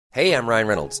Hey, I'm Ryan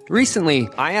Reynolds. Recently,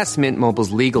 I asked Mint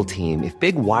Mobile's legal team if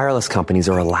big wireless companies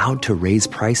are allowed to raise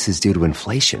prices due to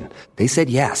inflation. They said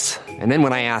yes. And then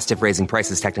when I asked if raising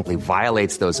prices technically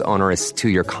violates those onerous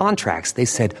two-year contracts, they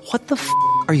said, "What the f***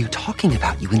 are you talking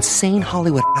about, you insane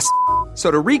Hollywood ass?" So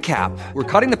to recap, we're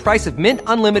cutting the price of Mint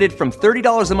Unlimited from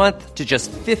 $30 a month to just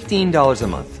 $15 a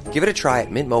month. Give it a try at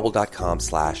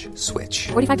mintmobile.com/switch.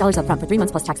 $45 up front for 3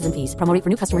 months plus taxes and fees. Promo rate for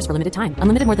new customers for limited time.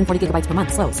 Unlimited more than 40 gigabytes per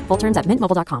month. Slows full terms at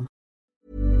mintmobile.com.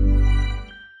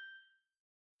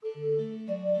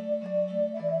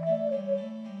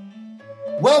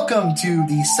 Welcome to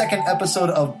the second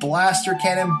episode of Blaster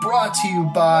Cannon, brought to you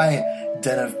by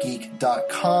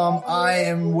denofgeek.com. I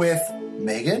am with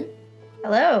Megan.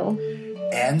 Hello.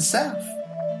 And Seth.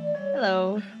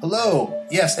 Hello. Hello.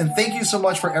 Yes, and thank you so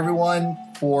much for everyone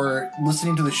for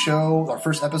listening to the show. Our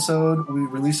first episode we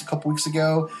released a couple weeks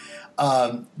ago.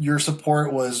 Your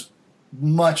support was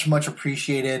much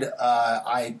appreciated.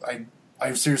 I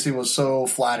seriously was so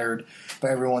flattered by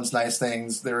everyone's nice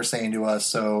things they were saying to us.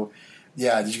 So,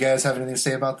 yeah, did you guys have anything to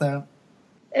say about that?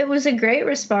 It was a great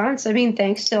response. I mean,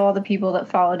 thanks to all the people that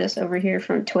followed us over here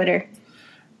from Twitter.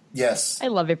 Yes. I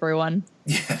love everyone.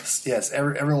 Yes.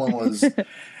 Everyone was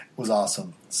was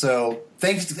awesome. So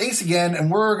thanks again, and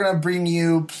we're going to bring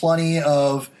you plenty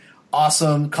of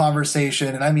awesome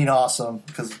conversation, and I mean awesome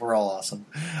because we're all awesome.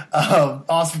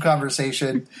 Awesome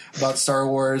conversation about Star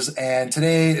Wars, and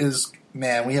today is,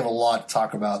 man, we have a lot to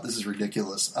talk about. This is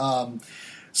ridiculous.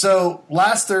 So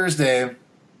last Thursday,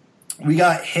 we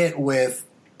got hit with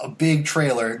a big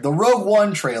trailer, the Rogue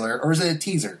One trailer, or is it a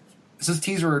teaser? Is this a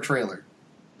teaser or a trailer?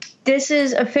 This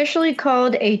is officially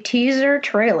called a teaser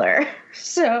trailer.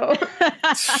 So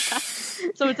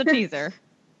it's a teaser.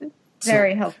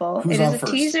 Very helpful. It is a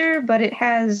teaser, but it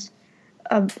has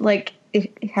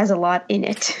it has a lot in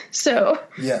it. So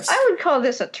yes. I would call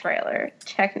this a trailer,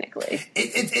 technically.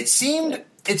 It seemed,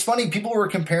 it's funny, people were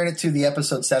comparing it to the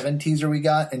episode 7 teaser we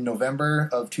got in November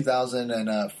of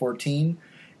 2014.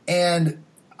 And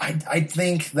I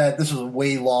think that this was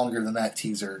way longer than that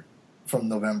teaser from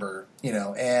November,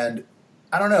 and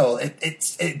I don't know,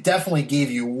 it definitely gave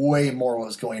you way more what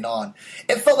was going on.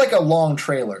 It felt like a long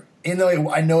trailer, even though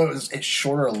I know it's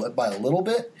shorter by a little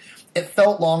bit. It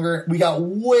felt longer. We got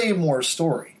way more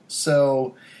story.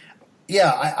 So,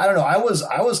 yeah, I don't know. I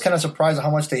was kind of surprised at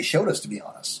how much they showed us, to be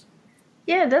honest.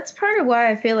 Yeah, that's part of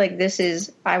why I feel like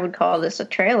I would call this a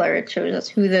trailer. It shows us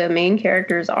who the main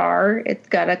characters are. It's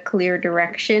got a clear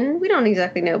direction. We don't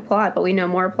exactly know plot, but we know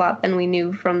more plot than we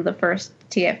knew from the first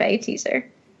TFA teaser.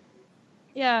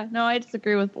 Yeah, no, I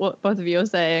disagree with what both of you are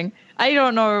saying. I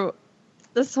don't know.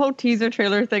 This whole teaser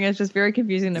trailer thing is just very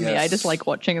confusing to me. I just like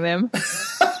watching them.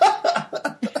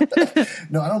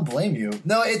 No, I don't blame you.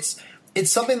 No, it's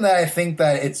something that I think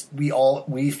that we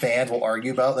fans will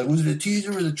argue about. Like, was it a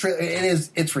teaser? Was it a trailer?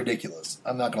 It's ridiculous.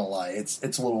 I'm not going to lie. It's a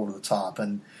little over the top, but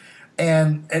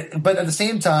at the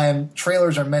same time,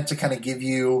 trailers are meant to kind of give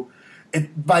you,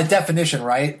 by definition,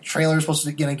 right? Trailers are supposed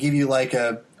to give you like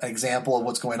an example of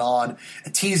what's going on. A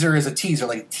teaser is a teaser,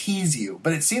 like tease you.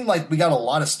 But it seemed like we got a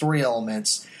lot of story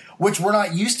elements, which we're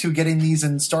not used to getting these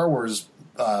in Star Wars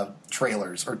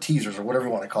trailers or teasers or whatever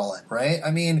you want to call it, right?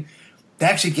 I mean, they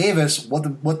actually gave us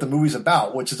what the movie's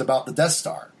about, which is about the Death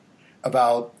Star,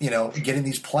 about getting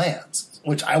these plans,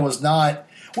 which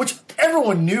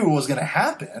everyone knew was going to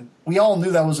happen. We all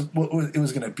knew that was what it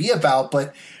was going to be about,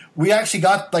 but we actually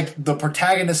got like the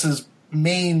protagonist's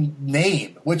main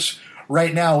name, which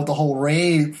right now with the whole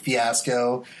Rey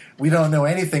fiasco, we don't know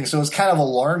anything. So it's kind of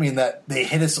alarming that they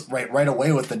hit us right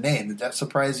away with the name. Did that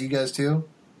surprise you guys too?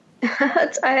 I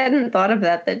hadn't thought of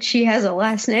that she has a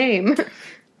last name.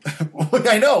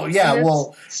 I know, yeah.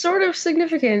 Well, sort of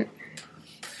significant.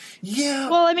 Yeah.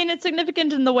 Well, I mean, it's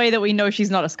significant in the way that we know she's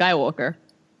not a Skywalker.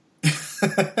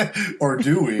 Or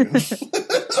do we?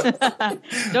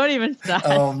 Don't even start.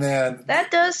 Oh, man.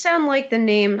 That does sound like the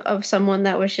name of someone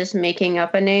that was just making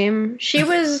up a name. She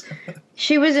was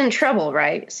in trouble,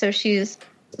 right? So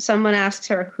someone asks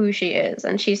her who she is,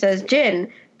 and she says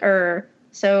Jin,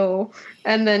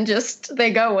 and then just they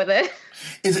go with it.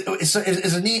 Is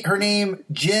her name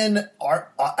Jin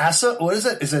Asa? What is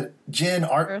it? Is it Jin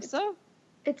Ursa?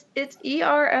 It's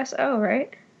ERSO,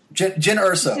 right? Jin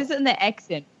Ursa. This isn't the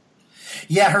accent.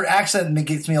 Yeah, her accent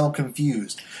gets me all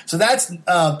confused. So that's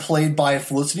played by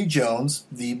Felicity Jones,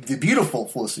 the beautiful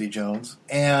Felicity Jones,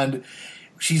 and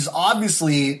she's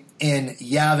obviously in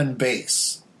Yavin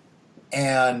Base.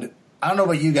 And I don't know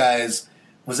about you guys.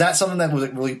 Was that something that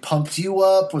really pumped you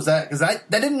up? Was that, because that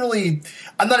didn't really?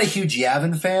 I'm not a huge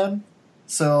Yavin fan,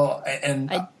 so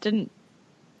I didn't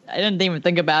even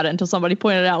think about it until somebody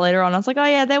pointed it out later on. I was like, oh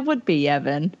yeah, that would be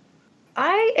Yavin.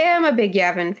 I am a big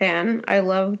Yavin fan. I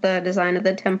love the design of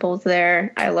the temples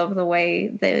there. I love the way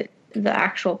that the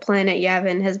actual planet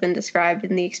Yavin has been described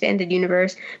in the expanded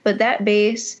universe. But that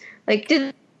base, like,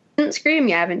 didn't scream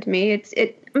Yavin to me.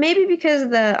 It maybe because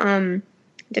the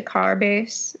Dakar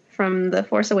base from The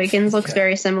Force Awakens looks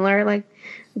very similar. Like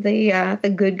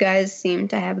the good guys seem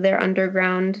to have their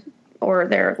underground or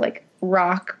their like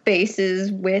rock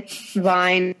bases with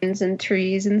vines and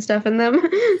trees and stuff in them.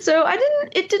 So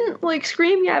it didn't like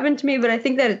scream Yavin to me, but I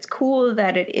think that it's cool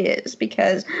that it is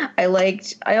because I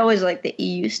always liked the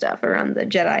EU stuff around the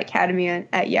Jedi Academy at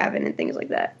Yavin and things like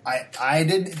that. I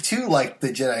did too like the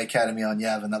Jedi Academy on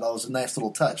Yavin. That was a nice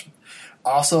little touch.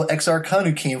 Also, Exar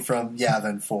Kun came from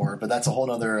Yavin 4, but that's a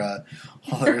whole other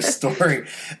story.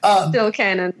 Still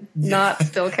canon. Not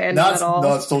still canon at all.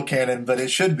 Not still canon, but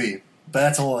it should be. But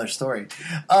that's a whole other story.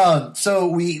 So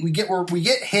we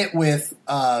get hit with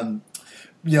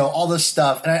all this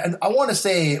stuff, and I want to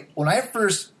say when I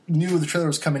first knew the trailer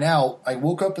was coming out, I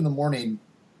woke up in the morning,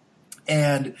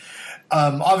 and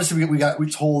obviously we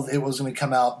told it was going to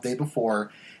come out the day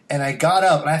before, and I got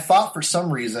up and I thought for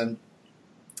some reason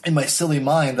in my silly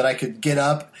mind that I could get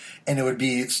up and it would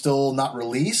be still not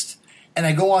released. And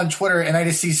I go on Twitter and I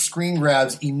just see screen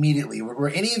grabs immediately. Were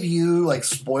any of you like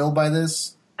spoiled by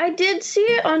this? I did see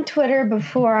it on Twitter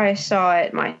before I saw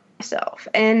it myself.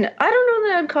 And I don't know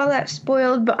that I'd call that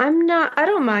spoiled, but I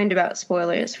don't mind about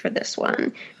spoilers for this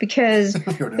one because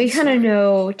we kind of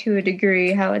know to a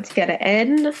degree how it's going to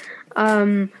end.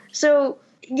 So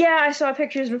yeah, I saw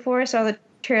pictures before I saw the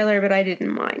trailer, but I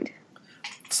didn't mind.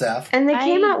 Saf? And they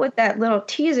came out with that little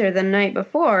teaser the night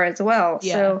before as well.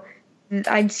 Yeah. So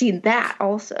I'd seen that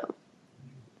also.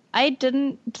 I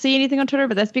didn't see anything on Twitter,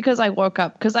 but that's because I woke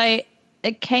up. Because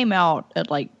it came out at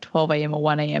like 12 a.m. or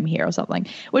 1 a.m. here or something,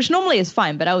 which normally is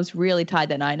fine, but I was really tired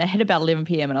that night. And I hit about 11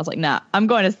 p.m. and I was like, nah, I'm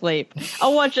going to sleep.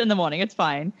 I'll watch it in the morning. It's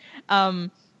fine.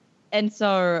 And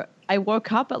so I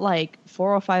woke up at like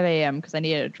 4 or 5 a.m. because I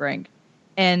needed a drink.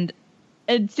 And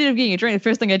instead of getting a drink, the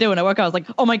first thing I did when I woke up, I was like,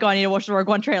 oh my God, I need to watch the Rogue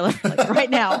One trailer like, right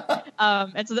now.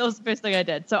 And so that was the first thing I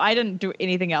did. So I didn't do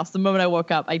anything else. The moment I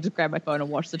woke up, I just grabbed my phone and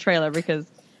watched the trailer because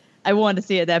I wanted to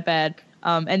see it that bad.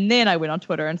 And then I went on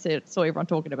Twitter and saw everyone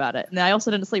talking about it. And I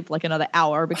also didn't sleep for like another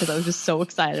hour because I was just so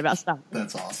excited about stuff.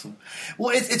 That's awesome.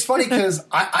 Well, it's funny because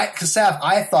Saf,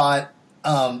 I thought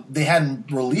they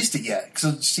hadn't released it yet.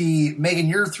 So see, Megan,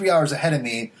 you're 3 hours ahead of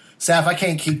me. Saf, I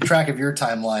can't keep track of your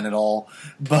timeline at all.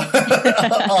 But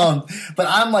but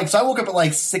I'm like, so I woke up at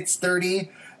like 6:30.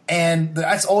 And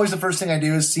that's always the first thing I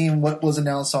do is seeing what was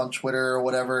announced on Twitter or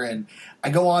whatever. And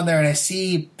I go on there and I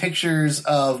see pictures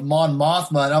of Mon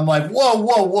Mothma, and I'm like,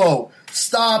 whoa,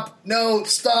 stop, no,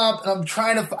 stop. And I'm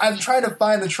trying to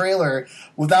find the trailer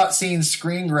without seeing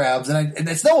screen grabs, and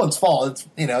it's no one's fault.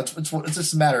 It's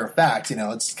just a matter of fact.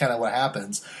 It's kind of what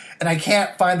happens. And I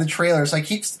can't find the trailer, so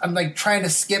I'm like trying to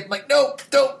skip. Like, no,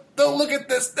 don't look at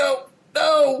this,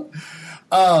 no.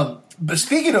 But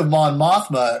speaking of Mon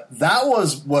Mothma, that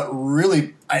was what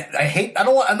really I hate.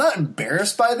 I'm not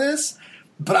embarrassed by this,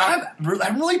 but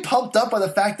I'm really pumped up by the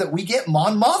fact that we get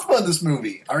Mon Mothma in this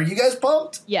movie. Are you guys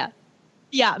pumped? Yeah,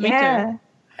 me too.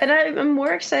 And I'm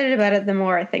more excited about it the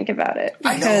more I think about it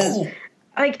because,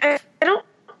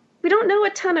 we don't know a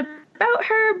ton about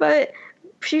her, but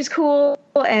she's cool,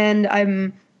 and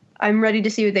I'm ready to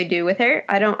see what they do with her.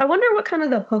 I wonder what kind of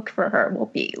the hook for her will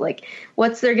be. Like,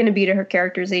 what's there going to be to her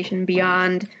characterization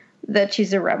beyond that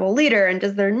she's a rebel leader, and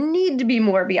does there need to be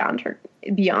more beyond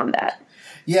that?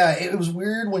 Yeah, it was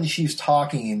weird when she's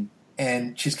talking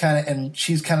and she's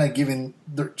given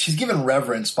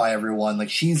reverence by everyone. Like,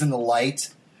 she's in the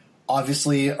light,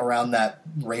 obviously around that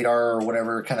radar or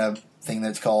whatever kind of thing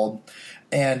that's called,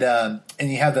 and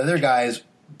you have the other guys.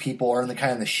 People are in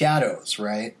the shadows,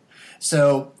 right?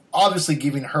 So obviously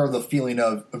giving her the feeling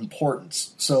of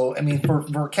importance. So, I mean,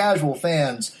 for casual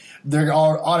fans, they're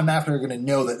automatically going to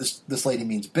know that this lady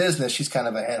means business. She's kind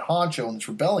of a head honcho in this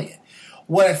rebellion.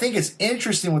 What I think is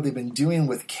interesting, what they've been doing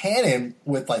with canon,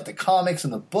 with like the comics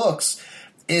and the books,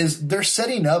 is they're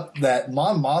setting up that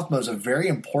Mon Mothma is a very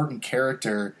important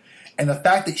character, and the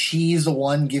fact that she's the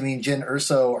one giving Jyn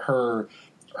Erso her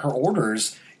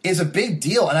orders is a big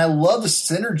deal. And I love the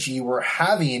synergy we're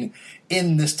having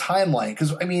in this timeline.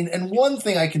 Because, I mean, and one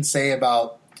thing I can say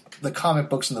about the comic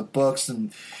books and the books,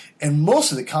 and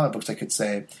most of the comic books I could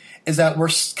say, is that we're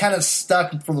kind of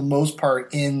stuck for the most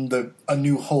part in A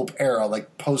New Hope era,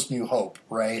 like post-New Hope,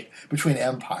 right, between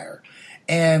Empire.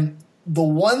 And the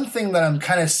one thing that I'm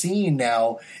kind of seeing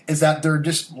now is that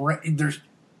there's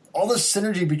all this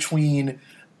synergy between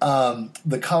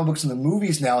the comic books and the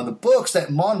movies now and the books,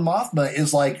 that Mon Mothma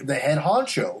is like the head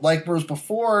honcho. Like, whereas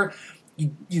before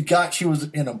you got she was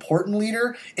an important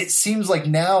leader. It seems like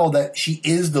now that she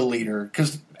is the leader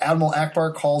because Admiral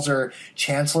Akbar calls her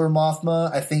Chancellor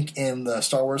Mothma, I think, in the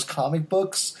Star Wars comic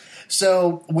books.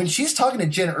 So when she's talking to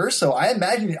Jyn Erso,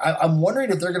 I'm wondering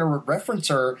if they're going to reference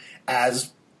her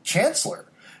as Chancellor.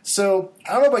 So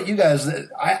I don't know about you guys.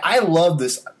 I love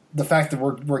this, the fact that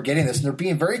we're getting this, and they're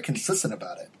being very consistent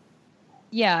about it.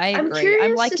 Yeah, I agree. I'm curious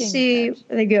I'm liking to see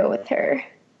where they go with her.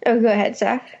 Oh, go ahead,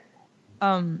 Zach.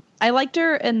 I liked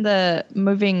her in the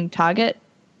Moving Target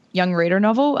young reader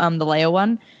novel, the Leia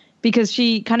one, because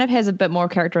she kind of has a bit more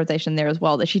characterization there as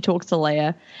well, that she talks to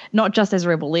Leia, not just as a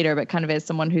rebel leader, but kind of as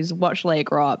someone who's watched Leia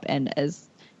grow up and as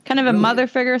kind of a mother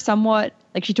figure somewhat.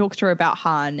 Like, she talks to her about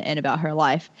Han and about her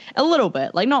life a little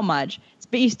bit, like not much,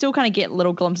 but you still kind of get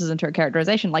little glimpses into her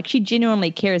characterization. Like, she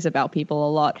genuinely cares about people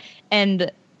a lot.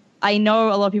 And I know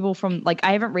a lot of people from, like,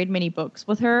 I haven't read many books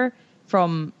with her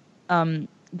from the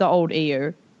old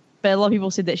EU, but a lot of people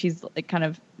said that she's like kind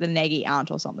of the naggy aunt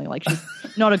or something. Like, she's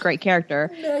not a great character.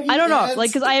 I don't know, like,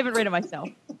 because I haven't read it myself.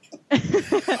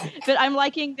 But I'm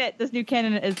liking that this new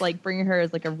canon is like bringing her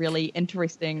as like a really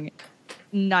interesting,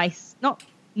 nice, not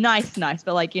nice,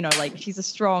 but like, you know, like she's a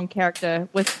strong character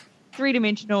with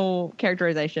three-dimensional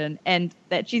characterization, and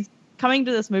that she's coming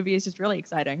to this movie is just really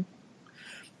exciting.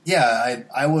 Yeah,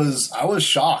 I was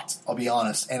shocked, I'll be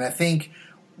honest, and I think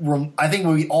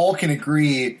we all can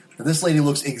agree that this lady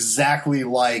looks exactly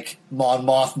like Mon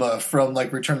Mothma from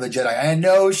like Return of the Jedi. I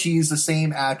know she's the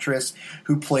same actress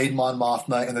who played Mon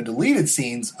Mothma in the deleted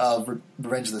scenes of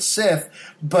Revenge of the Sith,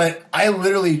 but I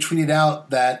literally tweeted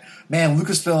out that, man,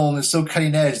 Lucasfilm is so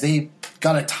cutting edge. They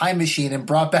got a time machine and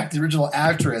brought back the original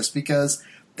actress because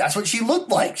that's what she looked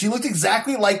like. She looked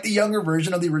exactly like the younger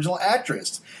version of the original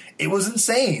actress. It was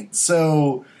insane.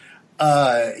 So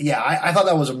I thought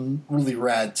that was a really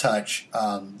rad touch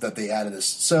that they added this.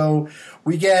 So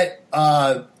we get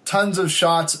tons of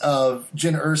shots of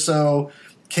Jyn Erso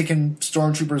kicking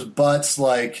stormtroopers' butts,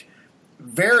 like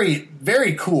very,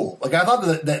 very cool. Like, I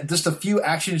thought that just a few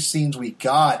action scenes we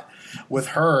got with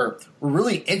her were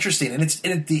really interesting, and it's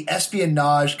the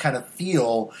espionage kind of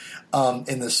feel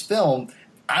in this film.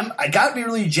 I got me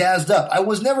really jazzed up. I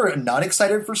was never not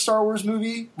excited for a Star Wars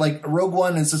movie. Like, Rogue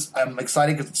One is just, I'm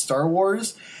excited because it's Star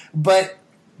Wars. But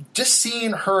just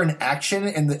seeing her in action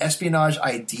and the espionage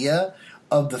idea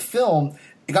of the film,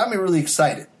 it got me really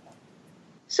excited.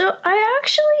 So I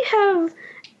actually have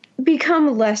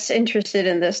become less interested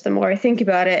in this the more I think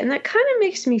about it, and that kind of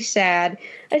makes me sad.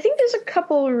 I think there's a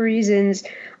couple of reasons.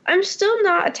 I'm still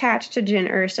not attached to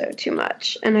Jyn Erso too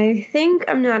much, and I think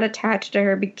I'm not attached to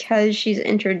her because she's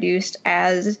introduced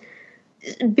as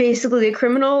basically a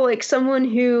criminal, like someone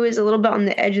who is a little bit on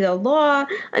the edge of the law.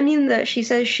 I mean, she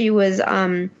says she was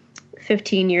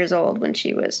 15 years old when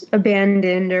she was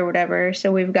abandoned or whatever,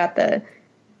 so we've got the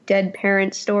dead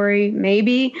parent story,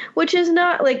 maybe, which is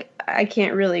not, like, I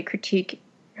can't really critique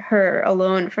her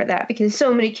alone for that because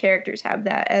so many characters have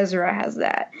that. Ezra has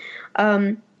that.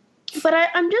 But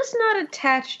I'm just not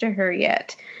attached to her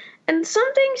yet. And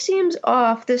something seems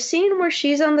off. The scene where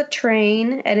she's on the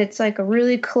train and it's like a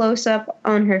really close up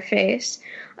on her face.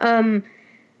 Something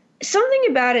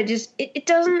about it just, it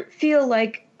doesn't feel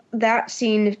like that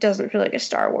scene. It doesn't feel like a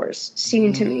Star Wars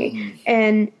scene to me.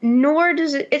 And nor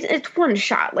does it's one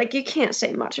shot. Like, you can't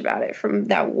say much about it from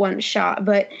that one shot.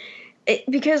 But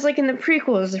because, like, in the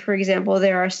prequels, for example,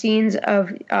 there are scenes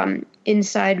of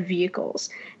inside vehicles,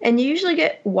 and you usually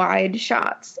get wide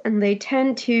shots, and they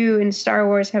tend to, in Star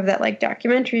Wars, have that, like,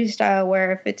 documentary style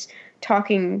where if it's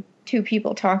two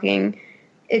people talking,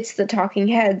 it's the talking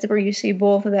heads where you see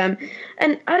both of them.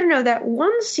 And I don't know, that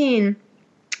one scene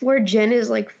where Jyn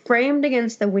is, like, framed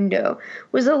against the window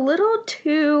was a little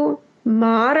too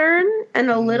modern and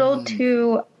a little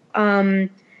too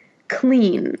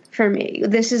clean for me.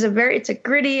 This is it's a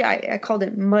gritty, I called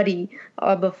it muddy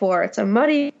before. It's a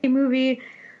muddy movie,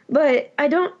 but I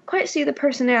don't quite see the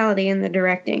personality in the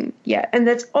directing yet. And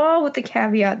that's all with the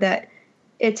caveat that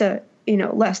it's a,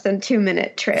 less than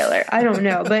 2-minute trailer. I don't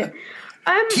know, but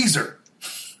teaser.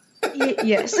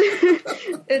 Yes.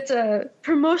 It's a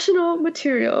promotional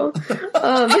material.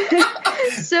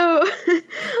 So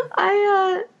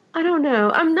I don't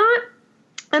know.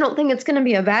 I don't think it's going to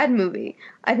be a bad movie.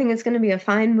 I think it's going to be a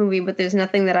fine movie, but there's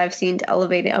nothing that I've seen to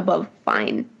elevate it above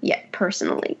fine yet,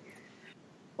 personally.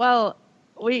 Well,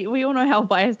 we all know how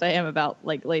biased I am about,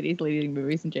 like, ladies leading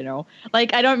movies in general.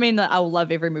 Like, I don't mean that I will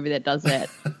love every movie that does that,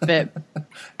 but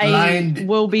I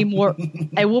will be more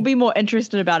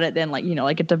interested about it than, like,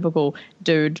 like a typical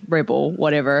dude, rebel,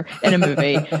 whatever, in a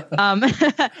movie.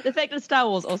 The fact that Star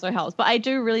Wars also helps, but I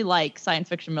do really like science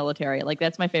fiction military. Like,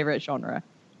 that's my favorite genre.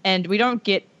 And we don't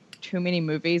get too many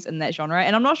movies in that genre,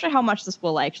 and I'm not sure how much this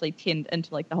will actually tend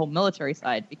into like the whole military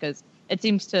side, because it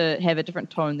seems to have a different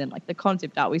tone than like the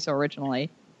concept art we saw originally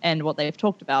and what they've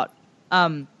talked about.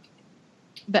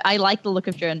 But I like the look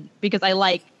of Jin because I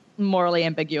like morally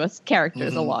ambiguous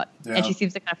characters a lot. Yeah. And she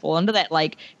seems to kind of fall into that.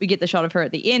 Like, we get the shot of her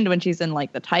at the end when she's in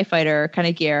like the TIE fighter kind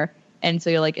of gear. And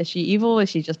so you're like, is she evil? Is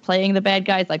she just playing the bad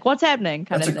guys? Like, what's happening?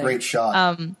 That's a great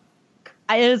shot.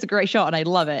 It is a great shot, and I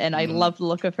love it. And I love the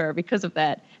look of her because of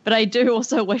that. But I do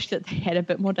also wish that they had a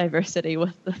bit more diversity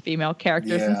with the female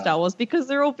characters in Star Wars, because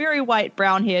they're all very white,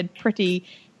 brown-haired, pretty.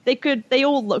 They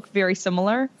all look very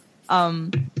similar.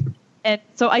 And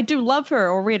so I do love her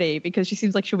already, because she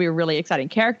seems like she'll be a really exciting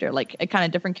character, like a kind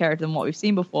of different character than what we've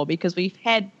seen before, because we've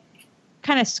had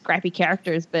kind of scrappy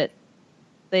characters, but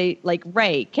they, like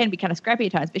Rey can be kind of scrappy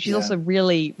at times, but she's also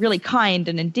really, really kind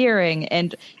and endearing,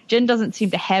 and Jin doesn't seem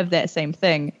to have that same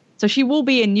thing. So she will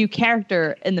be a new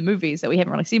character in the movies that we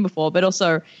haven't really seen before, but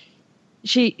also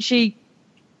she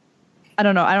I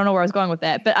don't know where I was going with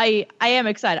that, but I am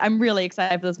excited. I'm really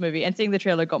excited for this movie, and seeing the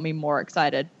trailer got me more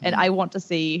excited, and I want to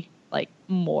see like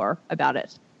more about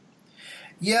it.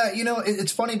 Yeah,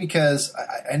 it's funny because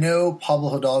I know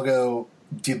Pablo Hidalgo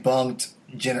debunked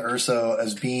Jyn Erso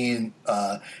as being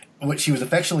what she was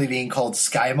affectionately being called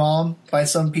Sky Mom by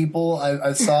some people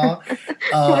I saw.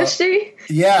 Was she?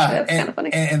 Yeah, That's kind of funny.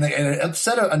 And it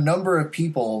upset a number of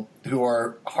people who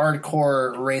are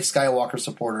hardcore Rey Skywalker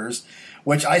supporters,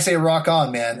 which I say rock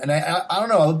on, man. And I don't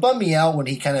know, it bummed me out when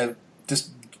he kind of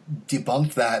just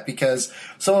debunked that, because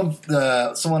someone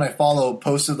I follow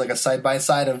posted like a side by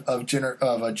side of Jyn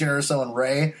Erso and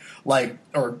Rey, like,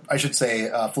 or I should say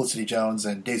Felicity Jones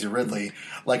and Daisy Ridley,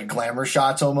 like glamour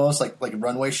shots almost, like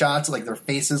runway shots, like their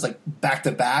faces like back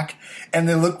to back, and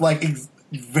they look like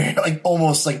very, like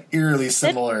almost like eerily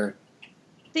similar.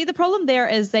 See, the problem there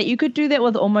is that you could do that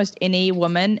with almost any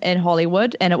woman in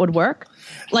Hollywood and it would work.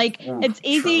 Like, it's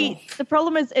easy. True. The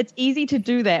problem is it's easy to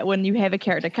do that when you have a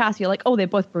character cast. You're like, oh, they're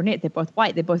both brunette, they're both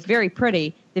white, they're both very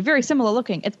pretty, they're very similar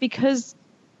looking. It's because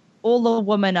all the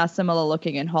women are similar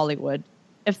looking in Hollywood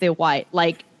if they're white.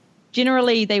 Like,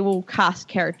 generally they will cast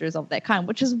characters of that kind,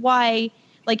 which is why,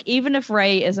 like, even if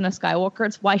Rey isn't a Skywalker,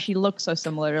 it's why she looks so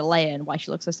similar to Leia and why she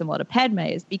looks so similar to Padme,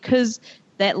 is because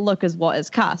that look is what is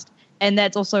cast. And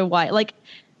that's also why, like,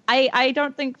 I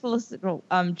don't think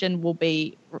Jyn will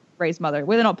be Rey's mother.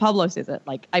 Whether or not Pablo says it,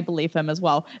 like, I believe him as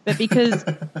well. But because,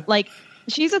 like,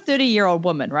 she's a 30-year-old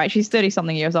woman, right? She's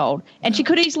 30-something years old. And she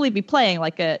could easily be playing,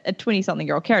 like, a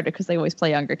 20-something-year-old character, because they always play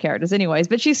younger characters anyways.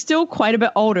 But she's still quite a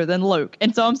bit older than Luke.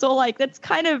 And so I'm still like, that's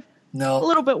kind of a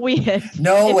little bit weird.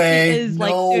 No way. Is,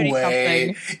 like, no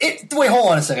way. Wait,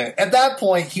 hold on a second. At that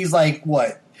point, he's like,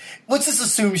 what? Let's just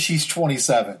assume she's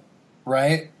 27,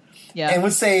 right? Yeah. And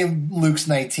let's say Luke's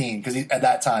 19 at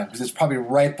that time, because it's probably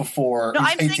right before. No,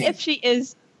 he's I'm 18. saying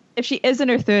if she is in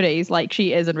her 30s, like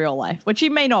she is in real life, which she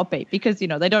may not be, because they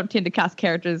don't tend to cast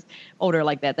characters older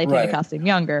like that. They tend to cast them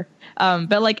younger.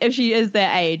 But like if she is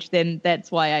their age, then that's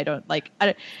why I don't like.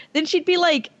 Then she'd be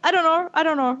like, I don't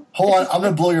know. Hold on, I'm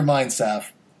gonna blow your mind, Saf.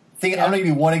 I'm gonna give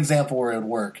you one example where it would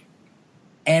work.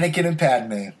 Anakin and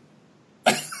Padme.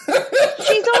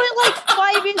 She's only like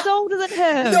 5 years older than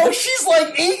him. No, she's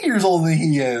like 8 years older than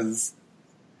he is.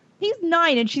 He's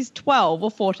 9 and she's 12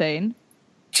 or 14.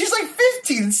 She's like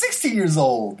 15 and 16 years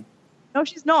old. No,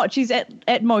 she's not. She's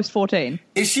at most 14.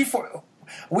 Is she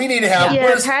We need to have...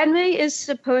 Yeah, Padme is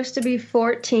supposed to be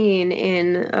 14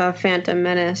 in Phantom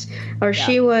Menace. Or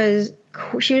she was...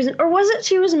 Or was it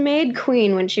she was made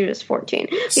queen when she was 14?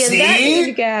 Yeah, See?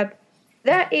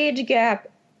 That age gap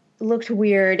looked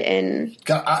weird in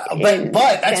but that's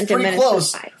Phantom pretty Menace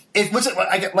close.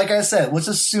 5. Like I said, let's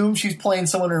assume she's playing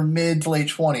someone in her mid to late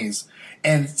 20s,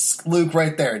 and Luke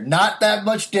right there. Not that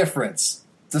much difference.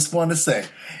 Just wanted to say.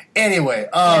 Anyway,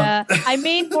 yeah, I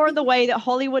mean more in the way that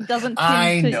Hollywood doesn't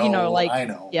tend to, I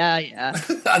know. Yeah.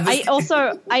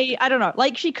 I don't know.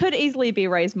 Like, she could easily be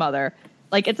Rey's mother.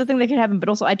 Like, it's a thing that could happen, but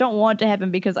also I don't want it to happen,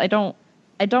 because I don't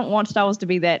want Star Wars to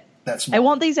be that. I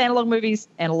want these analog movies,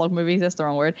 that's the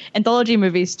wrong word, anthology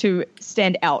movies to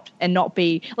stand out and not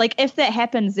be, like, if that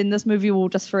happens, then this movie will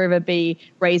just forever be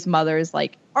Rey's mother's,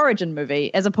 like, origin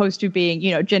movie, as opposed to being,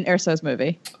 Jyn Erso's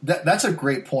movie. That's a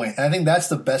great point. And I think that's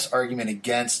the best argument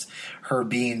against her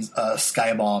being a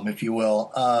Sky Mom, if you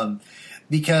will.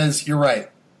 Because you're right.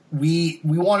 We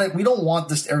don't want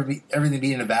this everything to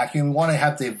be in a vacuum. We want to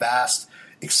have the vast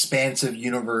expansive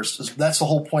universe. That's the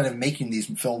whole point of making these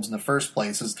films in the first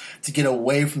place, is to get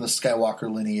away from the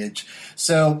Skywalker lineage.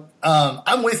 So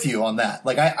I'm with you on that.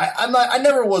 Like I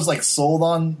never was like sold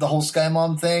on the whole Sky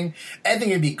Mom thing. I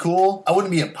think it'd be cool. I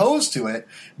wouldn't be opposed to it,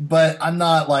 but I'm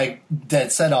not like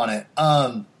dead set on it.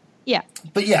 Yeah.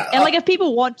 But yeah. And like if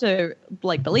people want to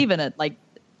like believe in it, like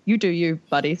you do you,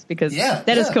 buddies, because that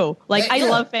is cool. Like I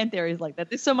love fan theories like that.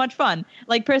 They're so much fun.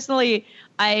 Like personally,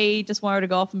 I just wanted to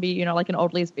go off and be, you know, like an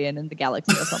old lesbian in the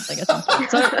galaxy or something at some point.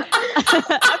 So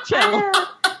I'm chill.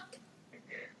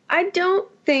 I don't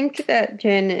think that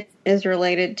Jyn is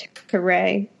related to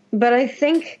Rey, but I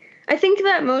think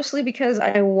that mostly because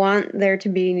I want there to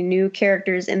be new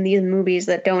characters in these movies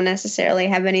that don't necessarily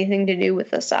have anything to do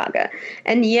with the saga.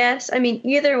 And yes, I mean,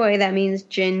 either way, that means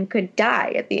Jyn could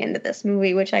die at the end of this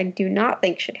movie, which I do not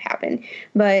think should happen.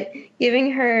 But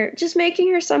making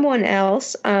her someone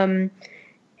else,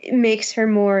 makes her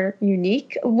more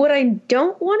unique. What I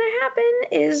don't want to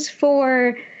happen is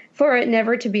for it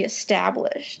never to be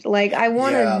established. Like, I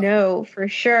want to know for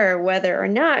sure whether or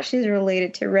not she's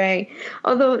related to Rey.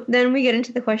 Although then we get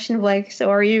into the question of, like, so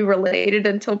are you related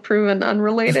until proven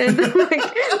unrelated?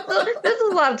 Like, there's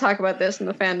a lot of talk about this in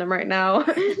the fandom right now.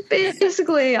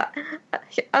 Basically, I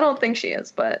don't think she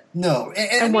is, but no,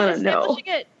 I want to know.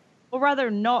 Or rather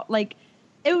not, like,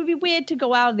 it would be weird to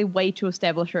go out of the way to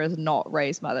establish her as not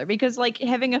Rey's mother, because like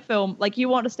having a film, like you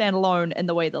want to stand alone in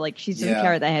the way that like she's a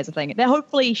character that has a thing. That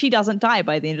hopefully she doesn't die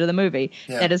by the end of the movie.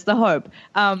 Yeah. That is the hope.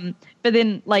 But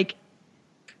then like,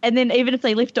 and then even if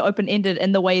they left it open ended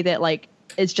in the way that like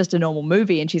it's just a normal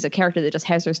movie and she's a character that just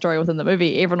has her story within the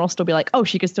movie, everyone will still be like, oh,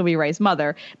 she could still be Rey's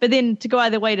mother. But then to go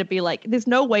either way to be like, there's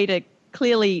no way to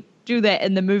clearly do that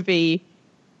in the movie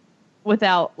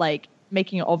without like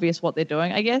making it obvious what they're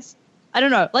doing, I guess. I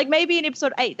don't know. Like maybe in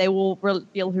episode 8 they will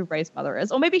reveal who Rey's mother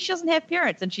is, or maybe she doesn't have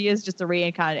parents and she is just a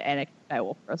reincarnated Anakin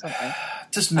Skywalker or something.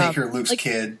 Just make her Luke's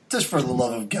kid, just for the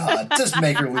love of God. Just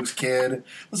make her Luke's kid.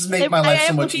 Let's make my life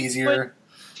so much easier.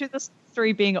 To the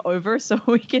mystery being over, so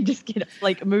we can just get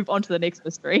like move on to the next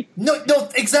mystery. No,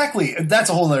 exactly. That's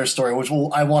a whole other story, which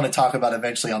I want to talk about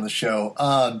eventually on the show.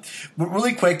 But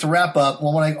really quick to wrap up, I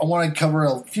want to cover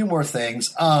a few more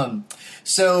things.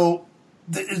 So.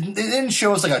 It didn't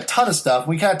show us like a ton of stuff.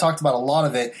 We kind of talked about a lot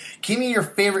of it. Give me your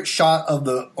favorite shot of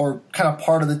or kind of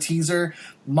part of the teaser.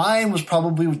 Mine was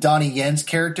probably with Donnie Yen's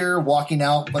character walking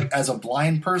out like as a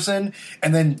blind person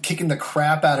and then kicking the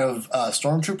crap out of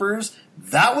stormtroopers.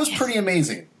 That was pretty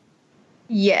amazing.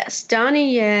 Yes,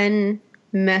 Donnie Yen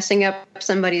messing up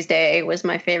somebody's day was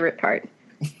my favorite part.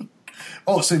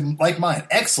 Oh, so like mine.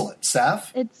 Excellent,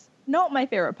 Steph. It's not my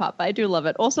favorite part, but I do love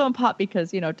it. Also in part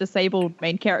because, you know, disabled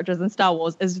main characters in Star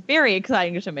Wars is very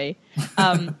exciting to me.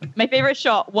 My favorite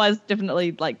shot was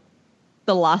definitely like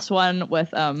the last one with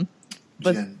Jyn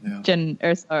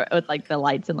Erso, with like the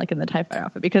lights and like in the TIE Fighter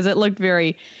outfit, because it looked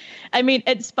very, I mean,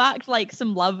 it sparked like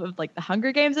some love of like the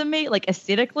Hunger Games in me. Like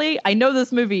aesthetically, I know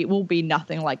this movie will be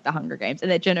nothing like the Hunger Games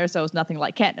and that Jyn Erso is nothing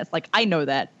like Katniss. Like I know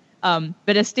that.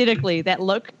 But aesthetically that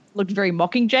looked very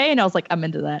Mockingjay and I was like, I'm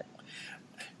into that.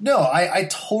 No, I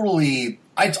totally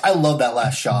I love that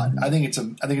last shot. I think it's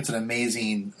an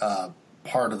amazing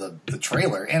part of the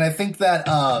trailer, and I think that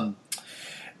I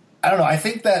don't know. I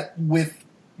think that with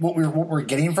what we're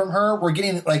getting from her, we're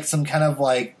getting like some kind of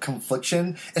like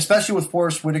confliction, especially with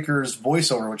Forrest Whitaker's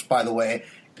voiceover. Which, by the way,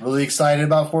 really excited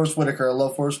about Forrest Whitaker. I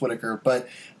love Forrest Whitaker, but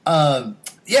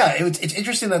yeah, it's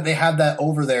interesting that they have that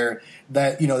over there.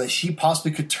 That, you know, that she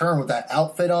possibly could turn with that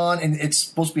outfit on, and it's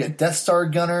supposed to be a Death Star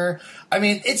gunner. I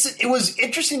mean, it was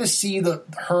interesting to see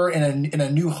her in a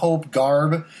New Hope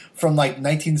garb from like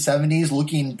 1970s,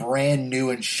 looking brand new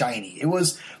and shiny. It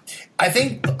was, I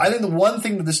think the one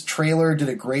thing that this trailer did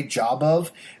a great job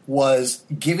of was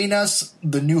giving us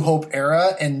the New Hope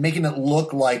era and making it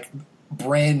look like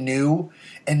brand new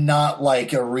and not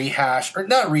like a rehash, or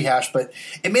not rehash, but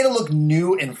it made it look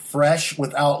new and fresh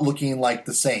without looking like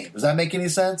the same. Does that make any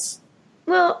sense?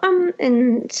 Well,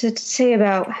 and to say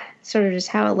about sort of just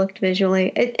how it looked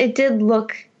visually, it did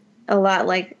look a lot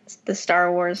like the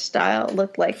Star Wars style. It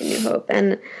looked like A New Hope,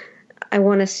 and I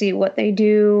want to see what they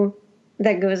do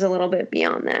that goes a little bit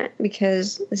beyond that,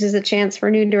 because this is a chance for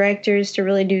new directors to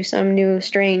really do some new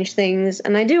strange things,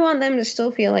 and I do want them to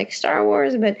still feel like Star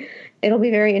Wars, but it'll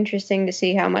be very interesting to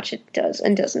see how much it does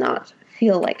and does not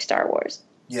feel like Star Wars.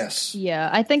 Yes. Yeah,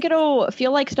 I think it'll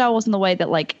feel like Star Wars in the way that,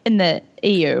 like, in the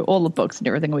EU, all the books and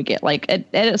everything we get, like, at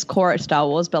its core, it's Star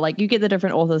Wars, but, like, you get the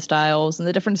different author styles and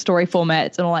the different story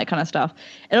formats and all that kind of stuff.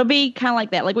 It'll be kind of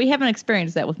like that. Like, we haven't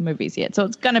experienced that with movies yet, so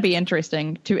it's going to be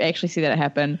interesting to actually see that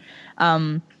happen.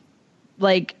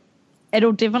 Like,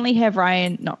 it'll definitely have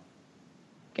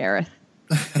Gareth.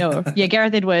 No, yeah,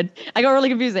 Gareth Edwards. I got really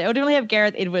confused there. It would definitely have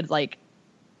Gareth Edwards like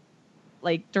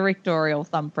directorial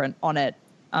thumbprint on it,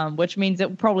 which means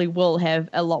it probably will have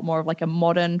a lot more of like a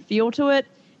modern feel to it,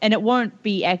 and it won't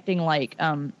be acting like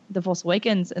The Force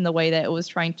Awakens in the way that it was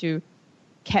trying to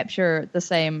capture the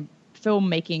same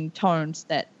filmmaking tones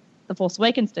that The Force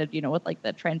Awakens did, with like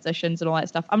the transitions and all that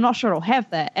stuff. I'm not sure it'll have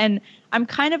that, and I'm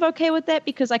kind of okay with that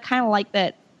because I kind of like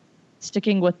that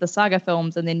sticking with the saga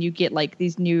films, and then you get like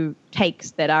these new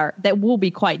takes that will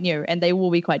be quite new and they will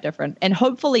be quite different, and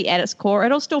hopefully at its core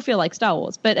it'll still feel like Star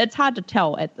Wars, but it's hard to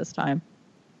tell at this time.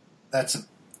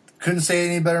 Couldn't say it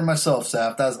any better myself,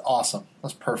 Saf. That's awesome.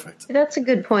 That's perfect. That's a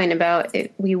good point about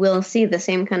it. We will see the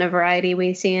same kind of variety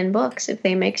we see in books if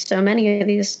they make so many of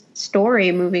these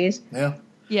story movies.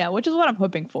 Yeah, which is what I'm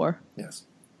hoping for. Yes.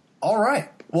 All right.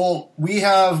 Well,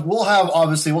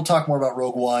 we'll talk more about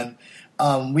Rogue One.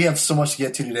 We have so much to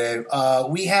get to today.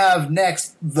 We have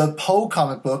next the Poe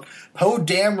comic book. Poe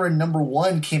Dameron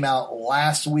 #1 came out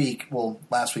last week. Well,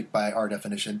 last week by our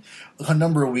definition. A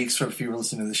number of weeks if you were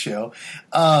listening to the show.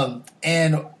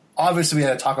 And obviously we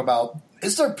had to talk about,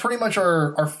 this is pretty much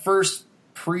our first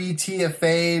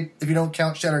pre-TFA, if you don't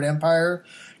count Shattered Empire,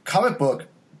 comic book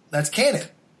that's canon.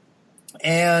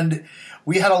 And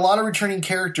we had a lot of returning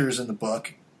characters in the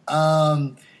book.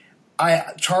 Charles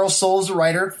Soule is the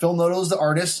writer. Phil Noto is the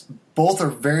artist. Both are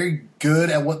very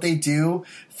good at what they do.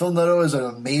 Phil Noto is an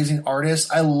amazing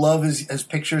artist. I love his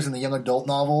pictures in the young adult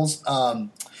novels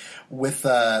with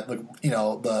the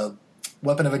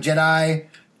Weapon of a Jedi,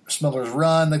 Smuggler's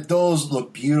Run. Like, those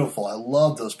look beautiful. I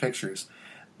love those pictures.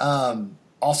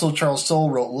 Also, Charles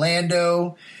Soule wrote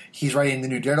Lando. He's writing the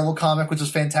new Daredevil comic, which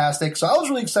is fantastic. So I was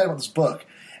really excited about this book.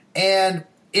 And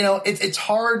it's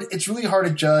hard. It's really hard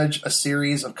to judge a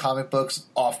series of comic books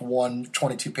off one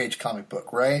 22-page comic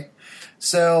book, right?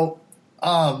 So,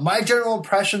 my general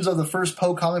impressions of the first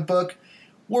Poe comic book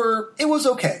it was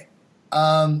okay.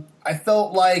 I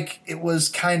felt like it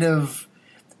was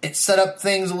it set up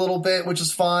things a little bit, which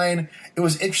is fine. It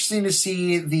was interesting to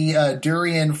see the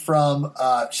Durian from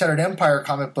Shattered Empire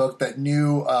comic book that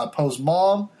knew Poe's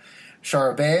mom,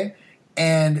 Shara Bey,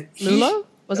 and Lulo?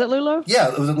 Was it Lulo? Yeah,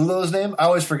 was it Lulo's name? I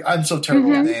always forget. I'm so terrible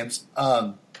with names.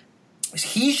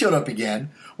 He showed up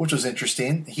again, which was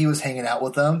interesting. He was hanging out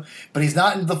with them, but he's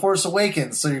not in The Force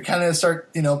Awakens. So you kind of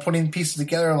start, putting pieces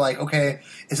together like, okay,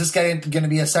 is this guy going to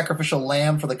be a sacrificial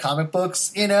lamb for the comic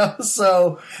books?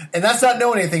 So, and that's not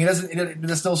knowing anything.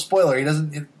 There's no spoiler.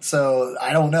 So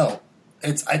I don't know.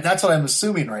 That's what I'm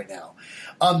assuming right now.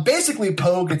 Basically,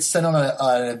 Poe gets sent on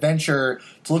an adventure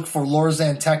to look for Lor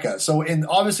San Tekka. So,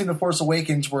 obviously in The Force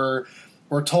Awakens, we're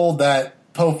told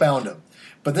that Poe found him,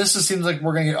 but this just seems like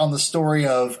we're going to get on the story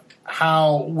of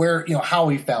how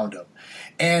he found him.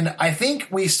 And I think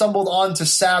we stumbled onto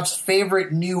Saf's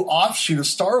favorite new offshoot of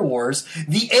Star Wars,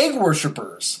 the Egg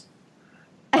Worshippers.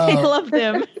 I love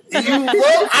them.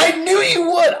 I knew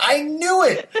you would. I knew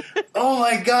it. Oh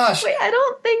my gosh. Wait, I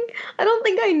don't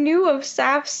think I knew of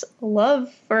Saf's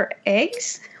love for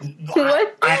eggs.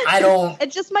 What? I don't.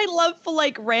 It's just my love for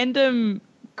like random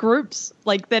groups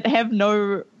like that have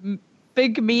no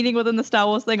big meaning within the Star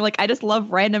Wars thing. Like, I just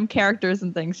love random characters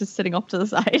and things just sitting off to the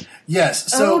side. Yes.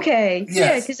 So, okay. Yes.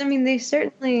 Yeah, because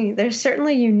they're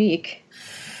certainly unique.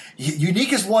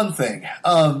 Unique is one thing,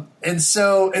 and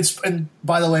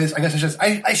by the way, I guess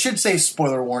I should say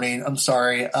spoiler warning. I'm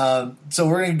sorry. So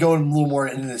we're going to go a little more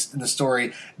in the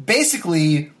story.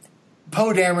 Basically,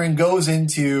 Poe Dameron goes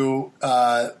into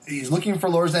he's looking for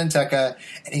Lor San Tekka,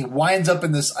 and he winds up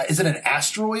in this. Is it an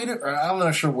asteroid? Or I'm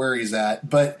not sure where he's at,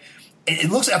 but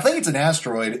it looks. I think it's an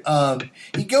asteroid.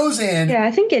 He goes in. Yeah,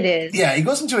 I think it is. Yeah, he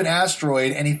goes into an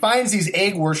asteroid and he finds these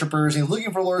egg worshippers. And he's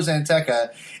looking for Lor San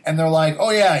Tekka, and they're like, "Oh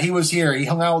yeah, he was here. He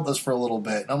hung out with us for a little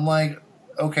bit." And I'm like,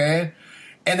 "Okay,"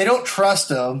 and they don't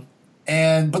trust him.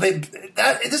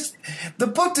 The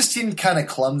book just seemed kind of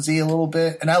clumsy a little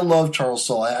bit. And I love Charles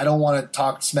Soule. I don't want to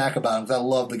talk smack about him because I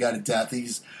love the guy to death.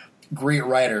 He's a great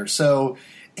writer. So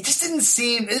it just didn't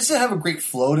have a great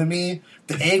flow to me.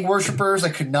 The egg worshippers I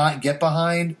could not get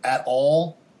behind at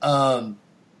all. I don't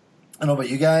know about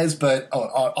you guys, but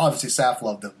obviously Saf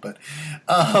loved them. But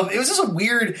it was just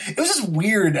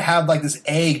weird to have like this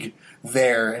egg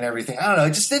there and everything. I don't know.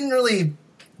 It just didn't really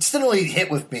hit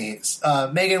with me.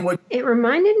 Megan, what? It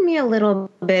reminded me a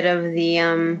little bit of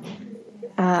the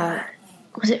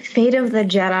was it Fate of the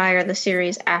Jedi or the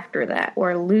series after that,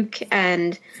 where Luke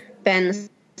and Ben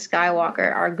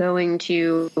Skywalker are going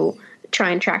to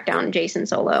try and track down Jason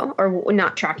Solo, or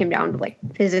not track him down like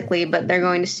physically, but they're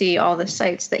going to see all the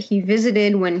sites that he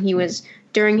visited when he was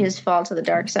during his fall to the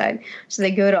dark side. So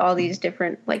they go to all these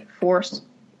different like Force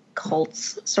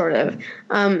cults, sort of.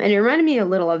 And it reminded me a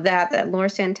little of that Lor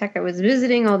San Tekka was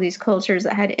visiting all these cultures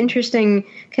that had interesting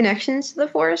connections to the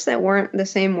Force that weren't the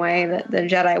same way that the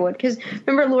Jedi would. Because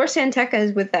remember, Lor San Tekka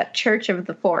is with that Church of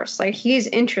the Force. Like, he's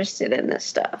interested in this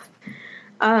stuff.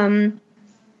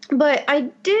 But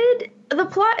the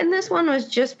plot in this one was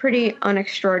just pretty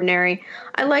unextraordinary.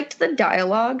 I liked the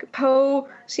dialogue. Poe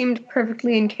seemed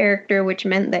perfectly in character, which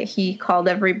meant that he called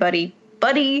everybody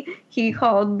buddy. He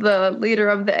called the leader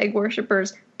of the egg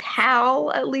worshippers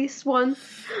pal at least once.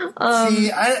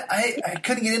 See, I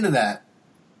couldn't get into that.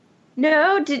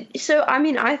 No,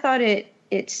 I thought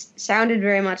it sounded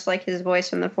very much like his voice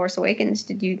from The Force Awakens.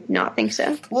 Did you not think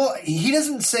so? Well, he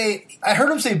doesn't say. I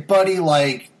heard him say buddy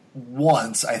like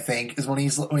once. I think is when he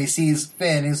sees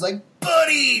Finn. He's like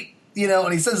buddy,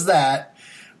 and he says that.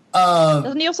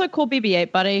 Doesn't he also call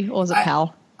BB-8 buddy, or is it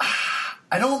pal?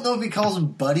 I don't know if he calls him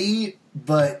buddy,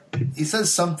 but he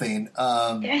says something.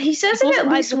 Yeah, he says it at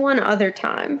least one other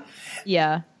time.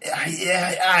 Yeah.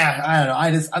 I don't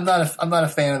know. I'm not a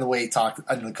fan of the way he talked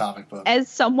in the comic book. As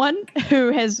someone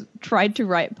who has tried to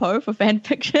write Poe for fan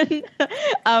fiction,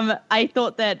 I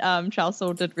thought that Charles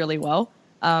Soule did really well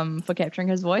for capturing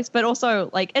his voice. But also,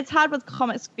 like, it's hard with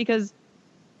comics because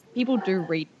people do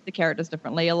read the characters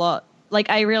differently a lot. Like,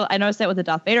 I noticed that with the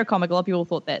Darth Vader comic, a lot of people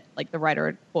thought that, like, the writer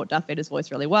had caught Darth Vader's voice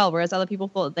really well, whereas other people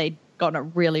thought they'd gotten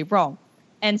it really wrong.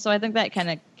 And so I think that kind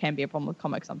of can be a problem with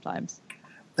comics sometimes.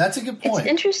 That's a good point. It's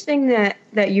interesting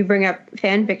that you bring up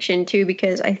fan fiction, too,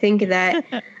 because I think that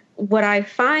what I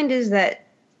find is that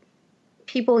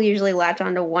people usually latch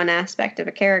onto one aspect of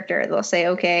a character. They'll say,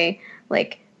 okay,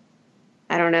 like,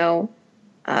 I don't know,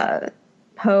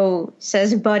 Poe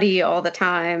says buddy all the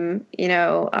time,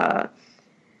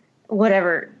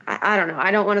 whatever. I don't know.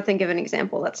 I don't want to think of an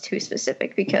example that's too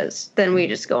specific because then we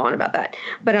just go on about that.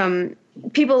 But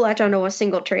people latch onto a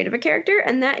single trait of a character,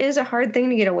 and that is a hard thing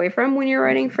to get away from when you're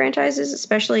writing franchises,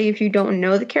 especially if you don't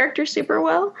know the character super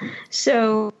well.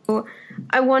 So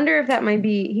I wonder if that might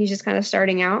be he's just kind of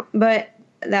starting out. But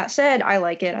that said, I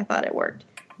like it. I thought it worked.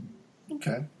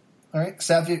 Okay. All right.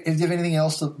 Sav, do you have anything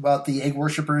else about the egg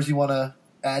worshippers you want to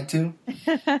add to?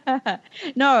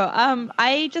 No.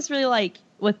 I just really like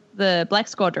with the Black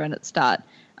Squadron at the start,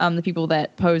 the people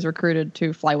that Poe's recruited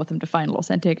to fly with him to find Lor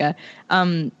San Tekka.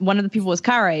 One of the people was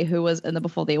Kare, who was in the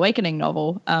Before the Awakening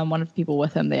novel, one of the people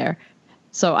with him there.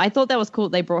 So I thought that was cool.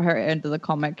 They brought her into the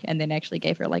comic and then actually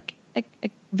gave her like a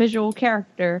visual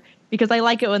character, because I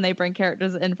like it when they bring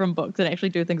characters in from books and actually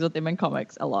do things with them in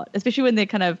comics a lot, especially when they're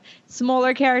kind of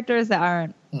smaller characters that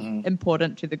aren't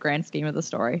important to the grand scheme of the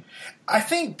story. I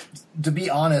think, to be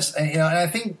honest, and I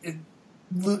think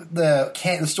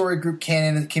the story group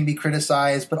canon can be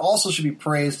criticized, but also should be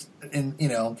praised,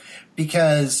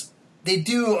 because they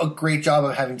do a great job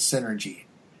of having synergy,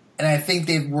 and I think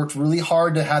they've worked really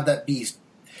hard to have that be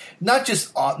not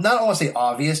I want to say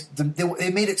obvious. They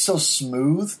made it so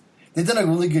smooth. They've done a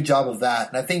really good job of that,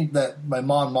 and I think that my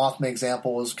Mon Mothma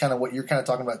example was kind of what you're kind of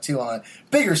talking about too on a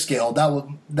bigger scale. That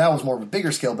was more of a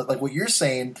bigger scale, but like what you're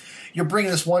saying, you're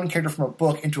bringing this one character from a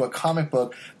book into a comic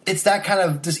book. It's that kind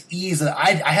of just ease that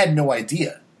I had no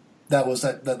idea that was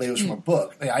from a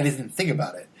book. I didn't think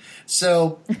about it.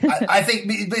 So I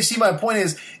think, but see, my point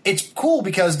is, it's cool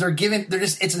because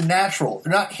it's natural.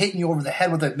 They're not hitting you over the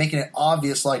head with it, making it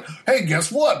obvious. Like, hey,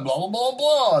 guess what? Blah blah blah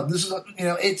blah. This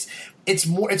is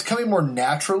it's coming more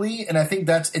naturally, and I think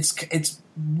it's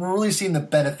really seeing the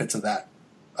benefits of that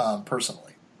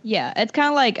personally. Yeah, it's kind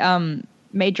of like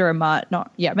Major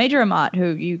Amat, who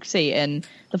you see in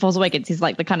The Force Awakens. He's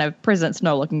like the kind of President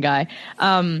Snow looking guy.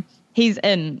 He's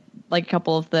in like a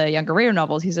couple of the younger Rio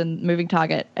novels. He's in Moving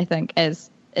Target, I think, as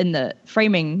in the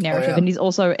framing narrative, and he's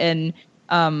also in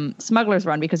Smuggler's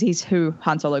Run because he's who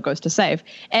Han Solo goes to save.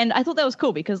 And I thought that was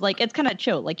cool because like it's kind of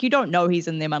chill. Like you don't know he's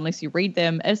in them unless you read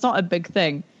them. It's not a big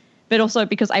thing. But also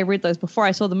because I read those before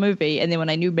I saw the movie, and then when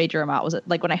I knew Major Amat was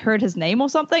like when I heard his name or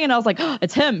something, and I was like, oh,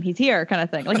 it's him, he's here, kind of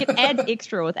thing. Like it adds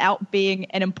extra without being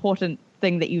an important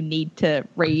thing that you need to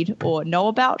read or know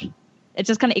about. It's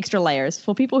just kind of extra layers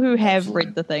for people who have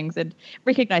read the things and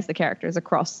recognize the characters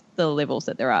across the levels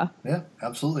that there are. Yeah,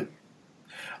 absolutely.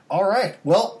 All right.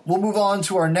 Well, we'll move on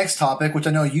to our next topic, which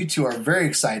I know you two are very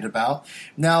excited about.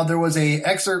 Now, there was an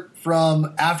excerpt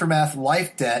from Aftermath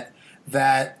Life Debt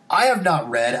that I have not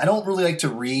read. I don't really like to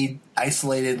read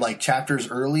isolated like chapters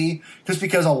early just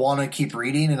because I want to keep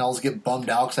reading and I'll just get bummed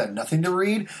out because I have nothing to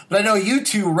read. But I know you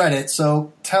two read it,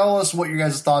 so tell us what your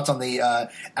guys' thoughts on the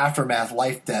Aftermath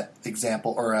Life Debt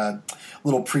example or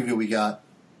little preview we got.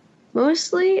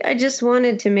 Mostly, I just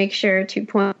wanted to make sure to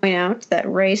point out that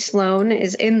Ray Sloan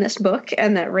is in this book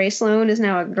and that Ray Sloan is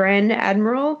now a Grand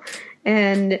Admiral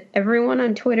And everyone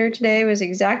on Twitter today was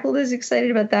exactly as excited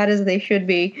about that as they should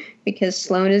be, because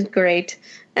Sloane is great.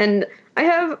 And I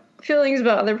have feelings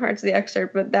about other parts of the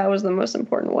excerpt, but that was the most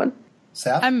important one.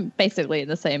 Saf? I'm basically in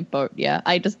the same boat, yeah.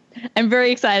 I'm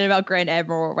very excited about Grand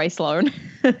Admiral Ray Sloane.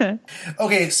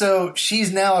 Okay, so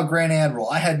she's now a Grand Admiral.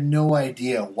 I had no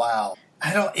idea. Wow.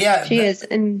 She is,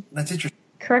 and that's interesting.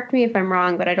 correct me if I'm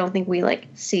wrong, but I don't think we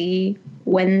see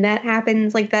when that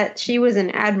happens. Like that, she was an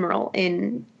admiral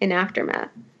in Aftermath.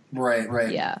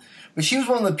 Right. Yeah. But she was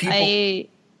one of the people.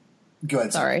 Go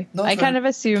ahead. Sorry. No, I kind of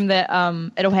assume that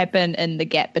it'll happen in the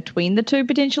gap between the two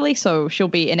potentially. So she'll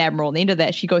be an admiral. At the end of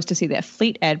that, she goes to see that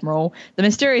fleet admiral, the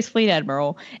mysterious fleet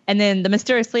admiral, and then the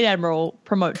mysterious fleet admiral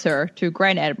promotes her to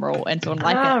Grand Admiral. And so in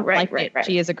right.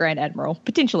 She is a Grand Admiral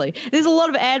potentially. There's a lot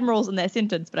of admirals in that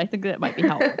sentence, but I think that might be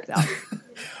how it works out.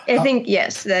 I think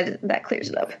yes, that clears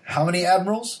it up. How many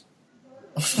admirals?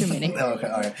 Too many. Okay,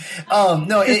 all right.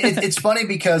 No, it's funny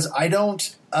because I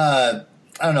don't know.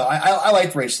 I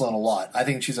like Ray Sloane a lot. I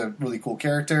think she's a really cool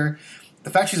character. The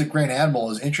fact she's a Grand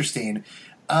Admiral is interesting.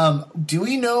 Do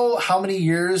we know how many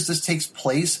years this takes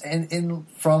place in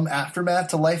from Aftermath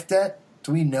to Life Debt?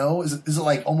 Do we know? Is it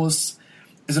like almost?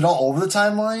 Is it all over the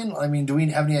timeline? I mean, do we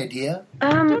have any idea?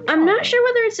 I'm not sure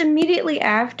whether it's immediately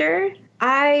after.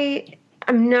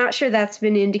 I'm not sure that's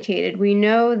been indicated. We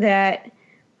know that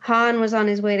Han was on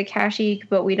his way to Kashyyyk,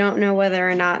 but we don't know whether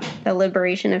or not the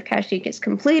liberation of Kashyyyk is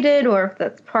completed or if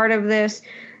that's part of this.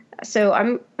 So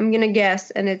I'm going to guess,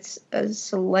 and it's a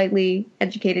slightly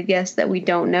educated guess, that we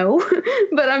don't know,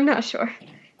 but I'm not sure.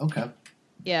 Okay.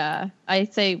 Yeah, I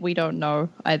say we don't know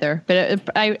either, but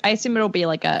I assume it'll be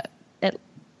like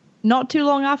not too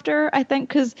long after, I think,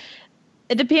 because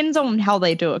it depends on how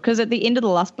they do it. Because at the end of the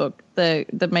last book,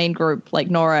 the main group,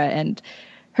 like Nora and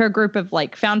her group of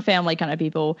like found family kind of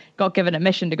people, got given a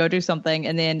mission to go do something,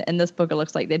 and then in this book it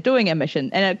looks like they're doing a mission,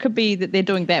 and it could be that they're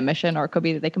doing that mission, or it could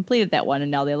be that they completed that one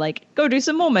and now they're like, go do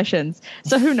some more missions.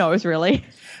 So who knows, really?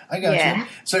 I got you.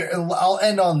 So I'll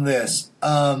end on this.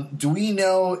 Do we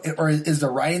know, or is the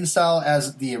writing style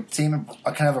as the same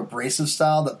kind of abrasive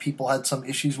style that people had some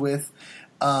issues with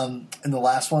in the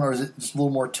last one, or is it just a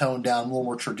little more toned down, a little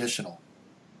more traditional?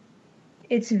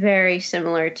 It's very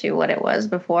similar to what it was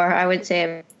before. I would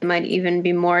say it might even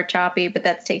be more choppy, but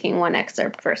that's taking one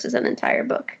excerpt versus an entire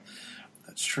book.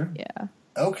 That's true. Yeah.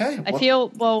 Okay. I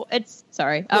feel, it's,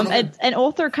 sorry. An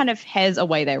author kind of has a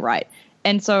way they write.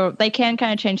 And so they can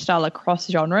kind of change style across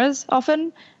genres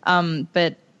often,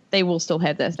 but they will still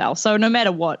have that style. So no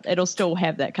matter what, it'll still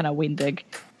have that kind of Wendig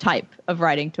type of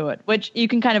writing to it, which you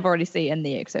can kind of already see in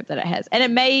the excerpt that it has. And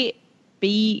it may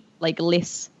be like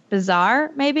less bizarre,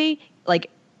 maybe,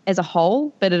 like as a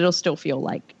whole, but it'll still feel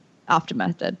like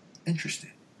Aftermath did.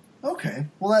 Interesting. Okay.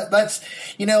 Well, that's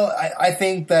I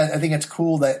think it's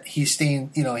cool that he's staying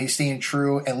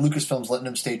true, and Lucasfilm's letting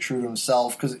him stay true to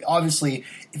himself, because obviously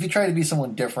if you try to be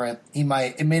someone different, it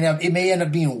may end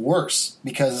up being worse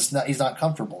because he's not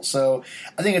comfortable. So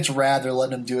I think it's rad they're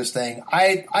letting him do his thing.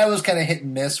 I was kind of hit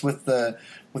and miss with the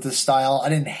style. I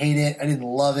didn't hate it. I didn't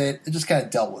love it. I just kind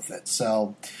of dealt with it.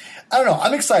 So I don't know.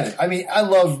 I'm excited. I mean, I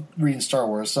love reading Star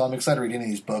Wars, so I'm excited reading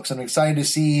these books. I'm excited to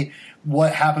see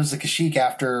what happens to Kashyyyk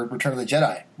after Return of the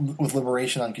Jedi with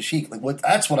Liberation on Kashyyyk.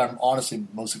 That's what I'm honestly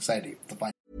most excited to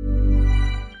find.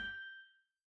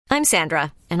 I'm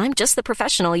Sandra, and I'm just the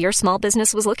professional your small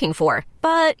business was looking for.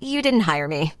 But you didn't hire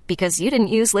me because you didn't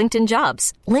use LinkedIn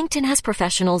Jobs. LinkedIn has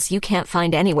professionals you can't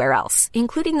find anywhere else,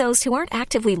 including those who aren't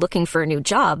actively looking for a new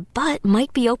job, but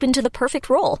might be open to the perfect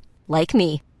role, like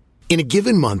me. In a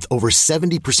given month, over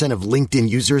 70% of LinkedIn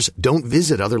users don't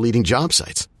visit other leading job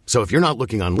sites. So if you're not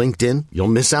looking on LinkedIn, you'll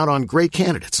miss out on great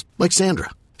candidates like Sandra.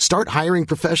 Start hiring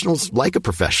professionals like a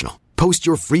professional. Post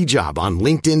your free job on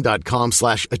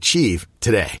linkedin.com/achieve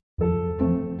today.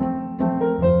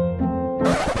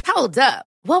 Hold up.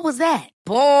 What was that?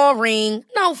 Boring.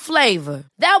 No flavor.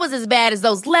 That was as bad as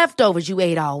those leftovers you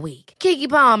ate all week. Keke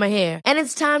Palmer here, and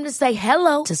it's time to say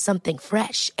hello to something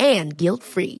fresh and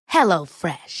guilt-free. Hello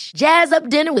Fresh. Jazz up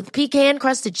dinner with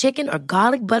pecan-crusted chicken or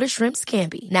garlic butter shrimp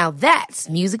scampi. Now that's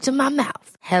music to my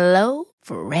mouth. Hello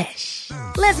Fresh.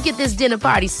 Let's get this dinner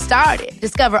party started.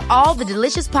 Discover all the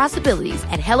delicious possibilities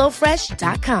at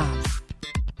HelloFresh.com.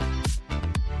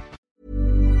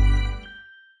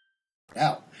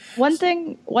 Now, One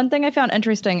thing I found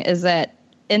interesting is that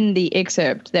in the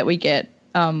excerpt that we get,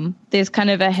 there's kind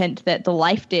of a hint that the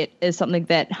life debt is something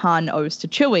that Han owes to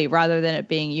Chewie, rather than it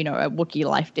being, a Wookiee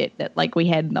life debt that like we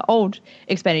had in the old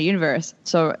expanded universe.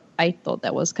 So I thought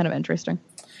that was kind of interesting.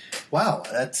 wow,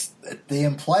 they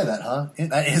imply that, huh?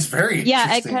 That is very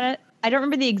interesting. I don't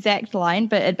remember the exact line,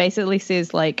 but it basically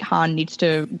says like Han needs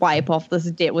to wipe off this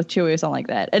debt with Chewie or something like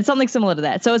that. It's something similar to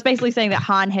that. So it's basically saying that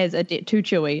Han has a debt to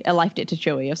Chewie, a life debt to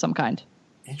Chewie of some kind.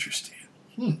 Interesting.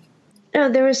 No,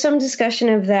 there was some discussion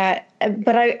of that,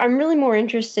 but I'm really more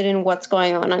interested in what's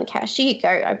going on Kashyyyk.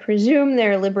 I presume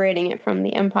they're liberating it from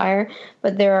the Empire,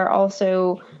 but there was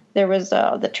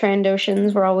the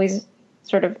Trandoshans were always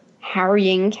sort of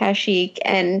harrying Kashyyyk,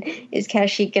 and is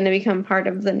Kashyyyk going to become part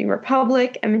of the New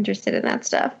Republic? I'm interested in that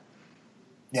stuff.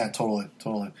 Yeah, totally.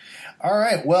 All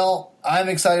right, well, I'm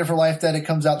excited for Life Debt. It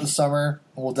comes out this summer.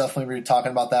 We'll definitely be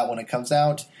talking about that when it comes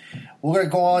out. We're going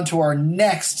to go on to our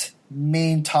next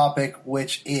main topic,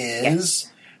 which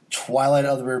is Twilight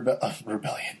of the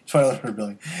Rebellion.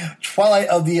 Twilight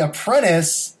of the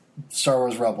Apprentice, Star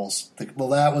Wars Rebels. Well,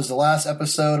 that was the last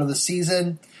episode of the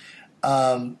season. It's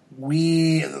a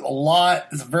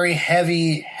very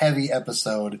heavy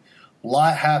episode. A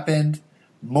lot happened.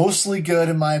 Mostly good,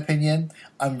 in my opinion.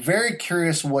 I'm very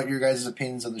curious what your guys'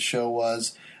 opinions of the show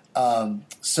was.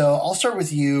 So I'll start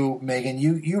with you, Megan.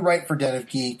 You write for Den of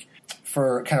Geek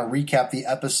for kind of recap the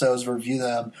episodes, review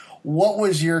them. What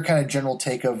was your kind of general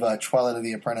take of Twilight of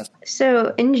the Apprentice?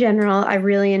 So in general, I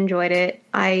really enjoyed it.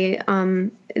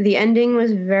 The ending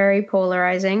was very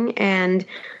polarizing, and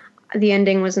the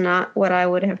ending was not what I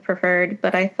would have preferred,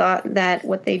 but I thought that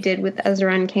what they did with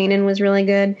Ezra and Kanan was really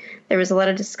good. There was a lot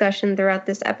of discussion throughout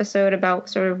this episode about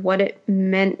sort of what it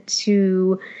meant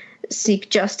to seek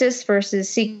justice versus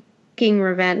seeking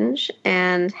revenge,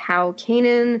 and how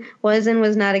Kanan was and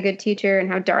was not a good teacher, and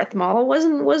how Darth Maul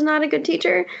was not a good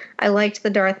teacher. I liked the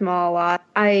Darth Maul a lot.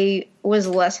 I was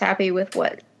less happy with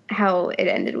how it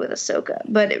ended with Ahsoka,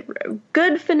 but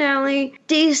good finale,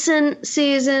 decent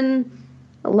season.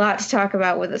 A lot to talk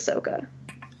about with Ahsoka.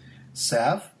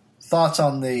 Sav, thoughts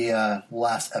on the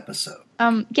last episode?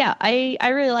 Yeah, I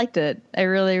really liked it. I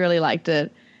really, really liked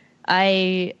it.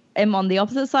 I am on the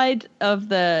opposite side of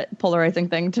the polarizing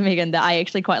thing to Megan, that I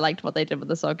actually quite liked what they did with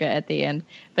Ahsoka at the end.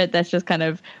 But that's just kind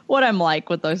of what I'm like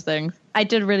with those things. I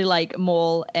did really like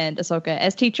Maul and Ahsoka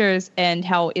as teachers, and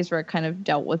how Ezra kind of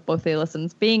dealt with both their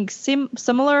lessons being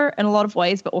similar in a lot of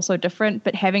ways, but also different,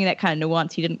 but having that kind of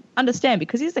nuance he didn't understand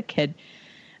because he's a kid.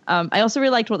 I also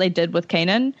really liked what they did with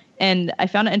Kanan, and I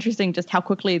found it interesting just how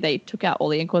quickly they took out all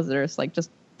the Inquisitors, like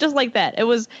just like that. It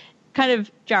was kind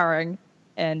of jarring,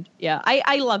 and yeah,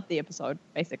 I loved the episode,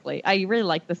 basically. I really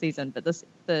liked the season, but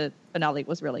the finale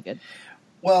was really good.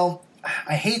 Well,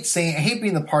 I hate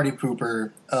being the party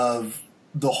pooper of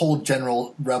the whole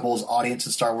general Rebels audience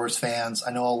and Star Wars fans.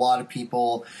 I know a lot of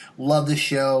people love the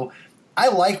show. I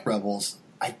like Rebels.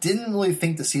 I didn't really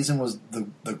think the season was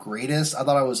the greatest. I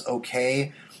thought I was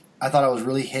okay. I thought I was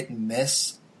really hit and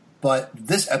miss, but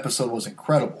this episode was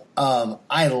incredible.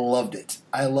 I loved it.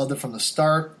 I loved it from the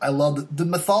start. I loved the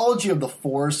mythology of the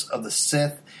Force, of the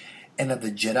Sith, and of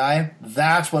the Jedi.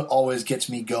 That's what always gets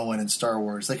me going in Star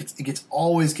Wars. Like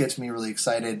always gets me really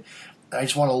excited. I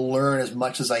just want to learn as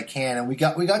much as I can, and we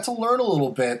got to learn a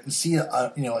little bit and see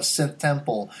a Sith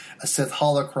temple, a Sith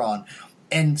holocron,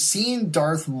 and seeing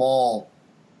Darth Maul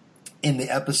in the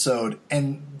episode,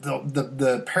 and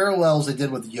the parallels they did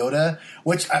with Yoda,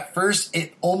 which at first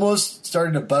it almost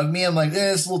started to bug me. I'm like,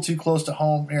 it's a little too close to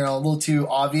home, a little too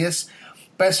obvious.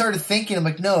 But I started thinking, I'm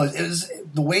like, no, it was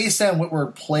the way Sam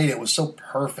Witwer played it was so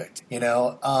perfect.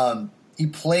 He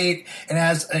played, and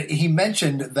as he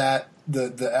mentioned that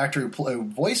the actor who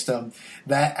voiced him,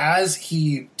 that as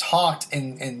he talked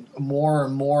and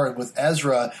more with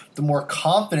Ezra, the more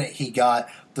confident he got,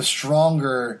 the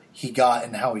stronger he got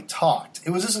in how he talked. It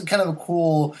was just kind of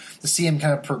cool to see him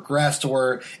kind of progress to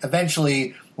where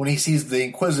eventually when he sees the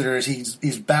Inquisitors,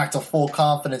 he's back to full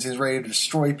confidence. He's ready to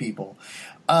destroy people.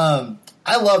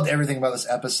 I loved everything about this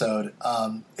episode,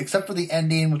 except for the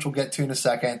ending, which we'll get to in a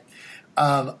second.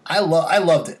 I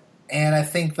loved it. And I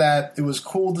think that it was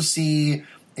cool to see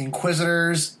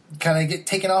Inquisitors kind of get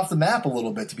taken off the map a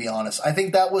little bit, to be honest. I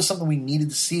think that was something we needed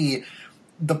to see.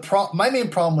 My main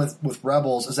problem with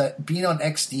Rebels is that being on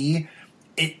XD,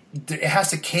 it has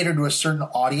to cater to a certain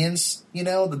audience.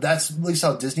 That's at least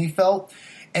how Disney felt.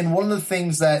 And one of the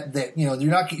things that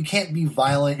you can't be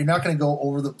violent. You're not going to go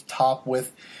over the top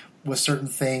with certain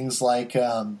things like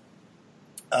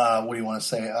what do you want to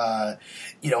say?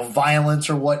 Violence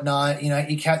or whatnot.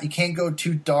 You can't go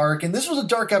too dark. And this was a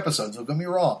dark episode, so don't get me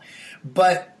wrong.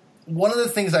 But one of the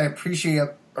things I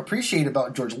appreciate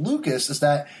about George Lucas is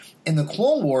that in the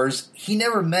Clone Wars, he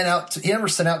never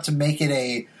set out to make it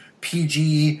a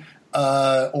PG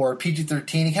or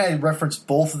PG-13. He kind of referenced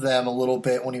both of them a little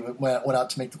bit when he went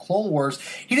out to make the Clone Wars.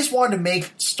 He just wanted to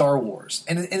make Star Wars,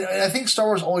 and I think Star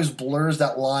Wars always blurs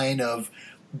that line of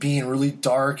being really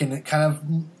dark and kind of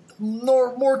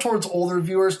more towards older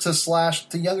viewers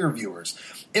to younger viewers.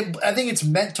 I think it's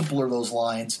meant to blur those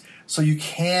lines so you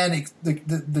can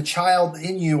the child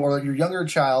in you or your younger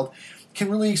child can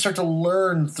really start to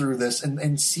learn through this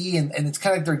and see, and it's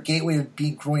kind of like their gateway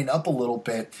to growing up a little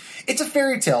bit. It's a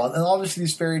fairy tale, and obviously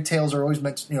these fairy tales are always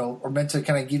meant to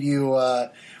kind of give you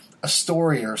a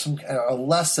story or a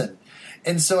lesson.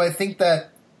 And so I think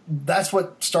that's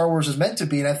what Star Wars is meant to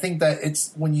be, and I think that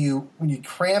it's when you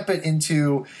cramp it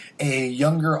into a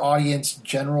younger audience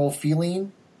general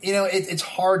feeling, it's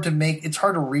hard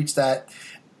to reach that.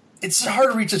 It's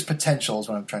hard to reach its potential is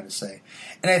what I'm trying to say.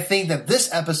 And I think that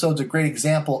this episode's a great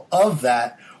example of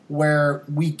that, where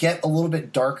we get a little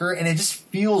bit darker and it just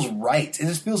feels right. It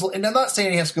just feels, and I'm not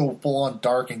saying he has to go full on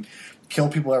dark and kill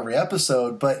people every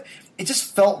episode, but it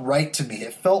just felt right to me.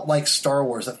 It felt like Star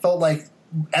Wars. It felt like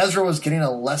Ezra was getting a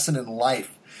lesson in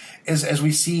life as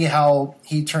we see how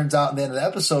he turns out in the end of the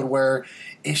episode, where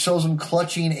it shows him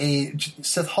clutching a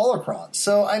Sith holocron.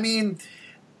 So, I mean,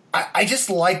 I just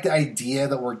like the idea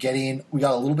that we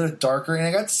got a little bit darker, and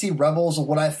I got to see Rebels of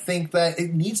what I think that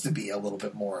it needs to be a little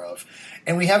bit more of.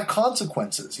 And we have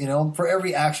consequences, for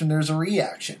every action there's a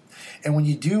reaction. And when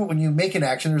you make an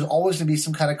action, there's always going to be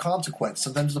some kind of consequence.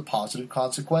 Sometimes there's a positive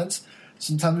consequence,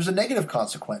 sometimes there's a negative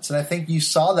consequence. And I think you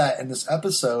saw that in this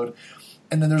episode.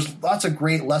 And then there's lots of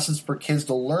great lessons for kids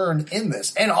to learn in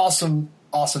this, and awesome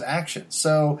action.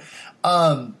 So,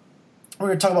 we're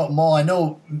going to talk about Maul. I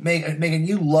know, Megan,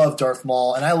 you love Darth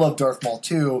Maul, and I love Darth Maul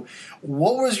too.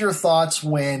 What was your thoughts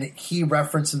when he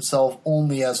referenced himself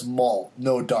only as Maul,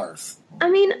 no Darth? I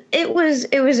mean, it was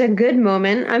a good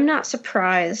moment. I'm not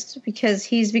surprised, because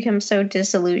he's become so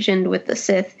disillusioned with the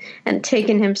Sith and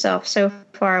taken himself so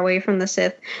far away from the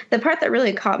Sith. The part that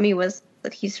really caught me was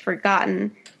that he's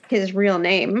forgotten his real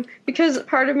name, because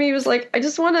part of me was like, I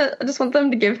just want them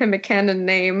to give him a canon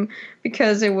name,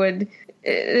 because it would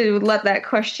let that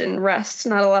question rest.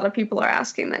 Not a lot of people are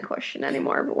asking that question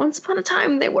anymore, but once upon a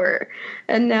time they were.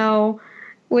 And now,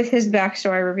 with his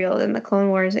backstory revealed in the Clone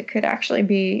Wars, it could actually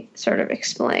be sort of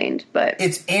explained. But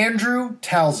it's Andrew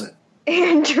Talzin.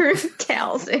 Andrew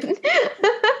Talzin.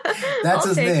 That's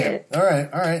his name. It. All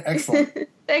right, excellent.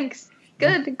 Thanks.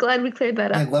 Good. Glad we cleared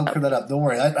that up. Yeah, glad we cleared that up. Don't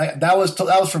worry. That was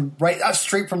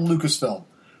straight from Lucasfilm.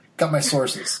 Got my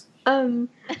sources.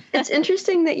 It's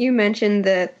interesting that you mentioned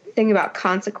the thing about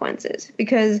consequences,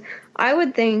 because I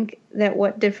would think that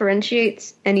what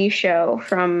differentiates any show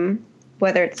from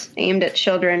whether it's aimed at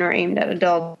children or aimed at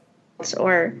adults,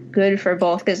 or good for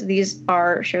both, because these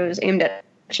are shows aimed at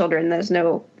children, there's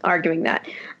no arguing that,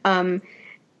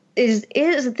 is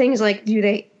things like,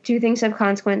 do things have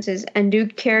consequences, and do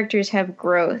characters have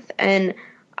growth? And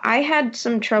I had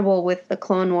some trouble with the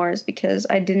Clone Wars because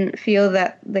I didn't feel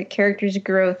that the character's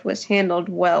growth was handled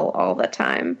well all the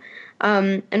time.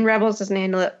 And Rebels doesn't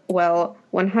handle it well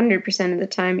 100% of the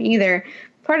time either.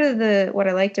 Part of what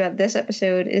I liked about this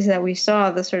episode is that we saw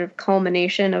the sort of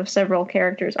culmination of several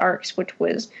characters' arcs, which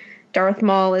was Darth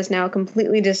Maul is now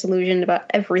completely disillusioned about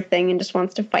everything and just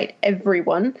wants to fight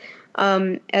everyone.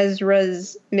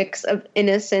 Ezra's mix of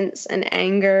innocence and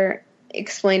anger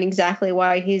explain exactly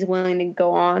why he's willing to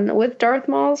go on with Darth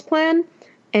Maul's plan.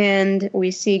 And we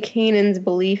see Kanan's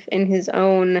belief in his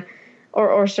own,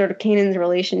 or sort of Kanan's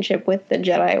relationship with the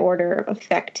Jedi Order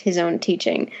affect his own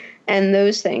teaching. And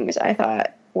those things I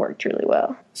thought worked really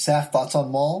well. Saf, thoughts on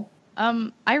Maul?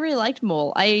 I really liked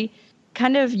Maul. I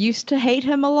kind of used to hate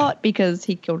him a lot because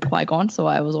he killed Qui-Gon, so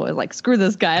I was always like, screw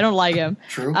this guy, I don't like him.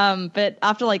 True. But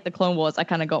after like the Clone Wars, I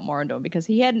kind of got more into him because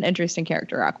he had an interesting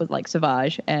character arc with like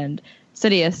Savage and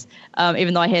Sidious,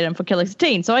 even though I hated him for killing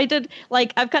Satine. So I've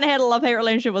kind of had a love-hate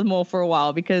relationship with Maul for a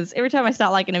while, because every time I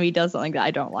start liking him, he does something that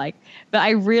I don't like. But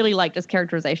I really liked his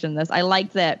characterization in this. I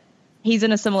liked that he's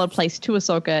in a similar place to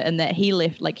Ahsoka, and that he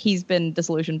left, like, he's been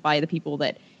disillusioned by the people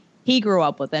that he grew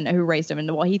up with and who raised him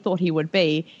into what he thought he would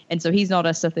be. And so he's not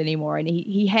a Sith anymore. And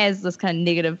he has this kind of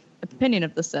negative opinion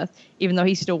of the Sith, even though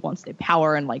he still wants their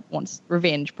power and like wants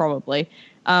revenge probably.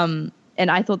 And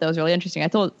I thought that was really interesting. I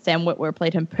thought Sam Witwer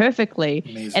played him perfectly.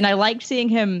 Amazing. And I liked seeing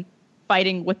him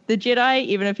fighting with the Jedi,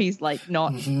 even if he's like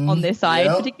not on their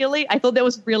side particularly. I thought that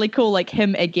was really cool, like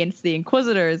him against the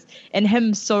Inquisitors and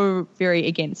him so very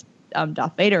against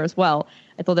Darth Vader as well.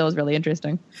 I thought that was really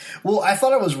interesting. Well, I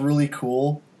thought it was really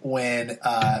cool when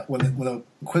the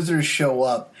Inquisitors show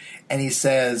up and he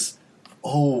says,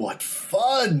 "Oh, what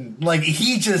fun!" Like,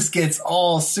 he just gets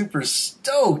all super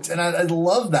stoked, and I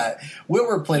love that.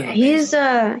 Witwer played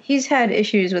him. He's had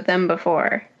issues with them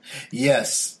before.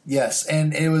 Yes,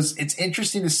 and it's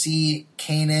interesting to see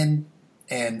Kanan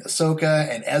and Ahsoka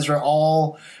and Ezra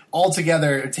all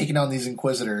together taking on these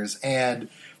Inquisitors, and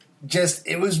just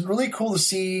it was really cool to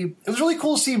see. It was really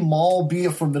cool to see Maul be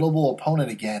a formidable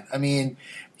opponent again. I mean,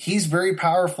 he's very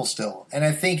powerful still, and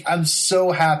I think I'm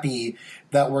so happy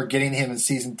that we're getting him in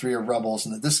season 3 of Rebels,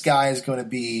 and that this guy is going to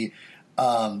be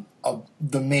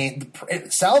the main.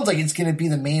 It sounds like it's going to be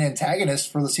the main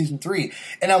antagonist for the season 3,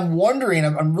 and I'm wondering.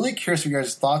 I'm really curious what your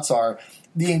guys' thoughts are.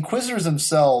 The Inquisitors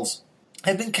themselves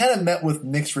have been kind of met with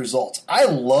mixed results. I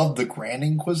love the Grand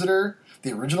Inquisitor,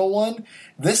 the original one.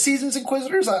 This season's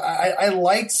Inquisitors, I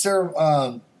liked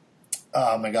Sarah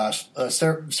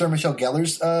Michelle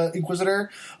Gellar's Inquisitor,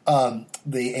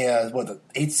 the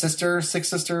eighth sister, sixth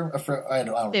sister, I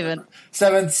don't remember.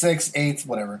 7th, 6th, 8th,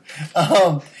 whatever.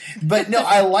 But no,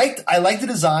 I liked the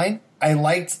design. I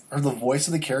liked the voice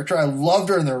of the character. I loved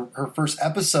her in her first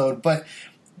episode, but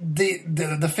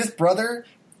the fifth brother,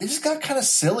 it just got kind of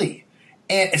silly.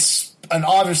 And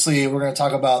obviously we're going to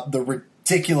talk about the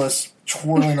ridiculous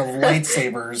twirling of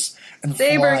lightsabers and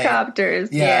Sabercopters.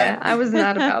 Yeah, I was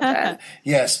not about that.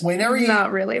 Yes, whenever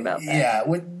not really about that.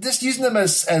 Yeah, just using them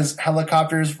as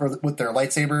helicopters with their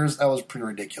lightsabers, that was pretty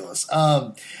ridiculous.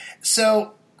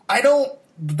 So I don't.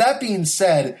 That being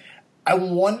said, I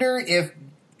wonder if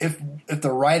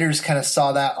the writers kind of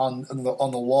saw that on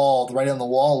the wall, the writing on the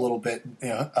wall a little bit.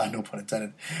 No pun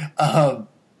intended.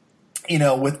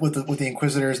 With the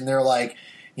Inquisitors, and they're like,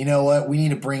 you know what, we need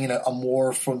to bring in a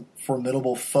more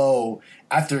formidable foe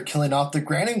after killing off the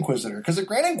Grand Inquisitor. Because the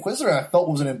Grand Inquisitor, I felt,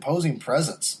 was an imposing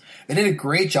presence. They did a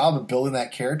great job of building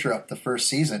that character up the first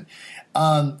season.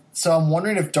 So I'm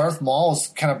wondering if Darth Maul is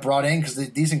kind of brought in because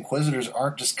these Inquisitors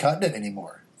aren't just cutting it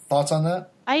anymore. Thoughts on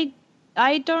that?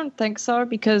 I don't think so,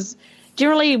 because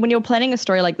generally when you're planning a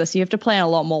story like this, you have to plan a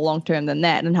lot more long-term than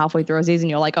that. And halfway through a season,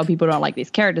 you're like, oh, people don't like these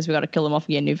characters, we got to kill them off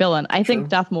and get a new villain. I think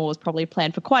Darth Maul was probably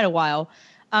planned for quite a while.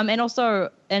 And also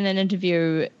in an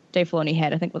interview Dave Filoni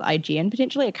had, I think with IGN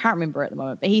potentially, I can't remember at the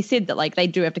moment, but he said that like they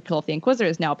do have to kill off the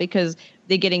Inquisitors now because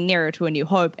they're getting nearer to A New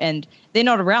Hope, and they're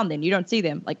not around then. You don't see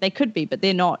them. Like they could be, but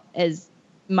they're not as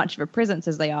much of a presence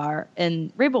as they are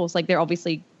in Rebels. Like they're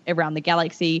obviously around the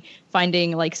galaxy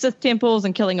finding like Sith temples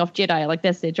and killing off Jedi. Like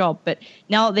that's their job. But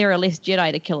now there are less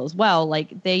Jedi to kill as well.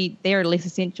 Like they're less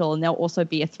essential, and they'll also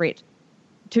be a threat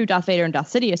to Darth Vader and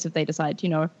Darth Sidious if they decide,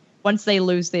 once they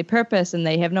lose their purpose and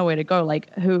they have nowhere to go,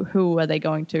 like who are they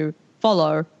going to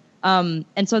follow? And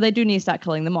so they do need to start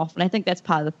killing them off. And I think that's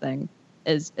part of the thing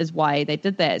is why they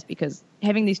did that, is because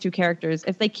having these two characters,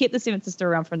 if they kept the Seventh Sister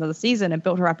around for another season and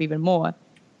built her up even more,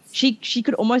 she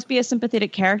could almost be a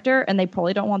sympathetic character, and they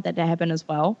probably don't want that to happen as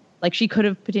well. Like she could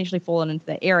have potentially fallen into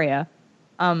that area.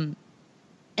 And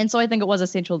so I think it was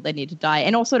essential that they need to die.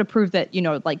 And also to prove that,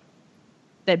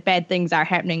 that bad things are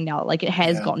happening now. Like it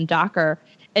has gotten darker.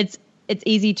 It's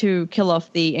easy to kill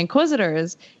off the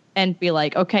Inquisitors and be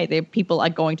like, okay, the people are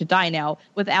going to die now,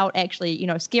 without actually,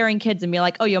 scaring kids and be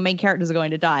like, oh, your main characters are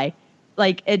going to die.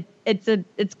 Like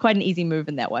it's quite an easy move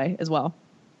in that way as well.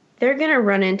 They're going to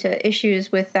run into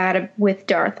issues with that with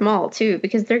Darth Maul too,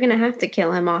 because they're going to have to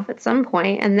kill him off at some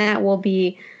point, and that will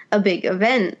be a big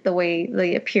event, the way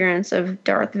the appearance of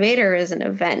Darth Vader is an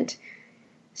event.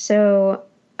 So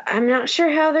I'm not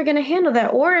sure how they're going to handle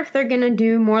that, or if they're going to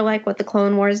do more like what the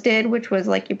Clone Wars did, which was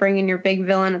like you bring in your big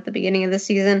villain at the beginning of the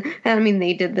season. And I mean,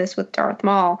 they did this with Darth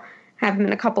Maul. Have him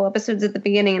in a couple episodes at the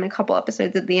beginning and a couple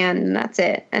episodes at the end, and that's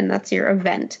it. And that's your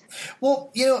event.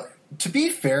 Well, to be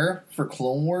fair for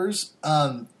Clone Wars,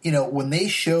 when they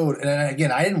showed, and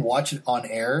again, I didn't watch it on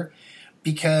air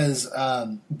because,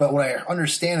 but what I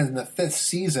understand is in the 5th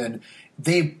season,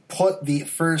 they put the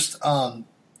first,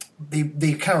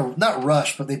 they kind of not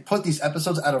rushed, but they put these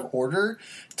episodes out of order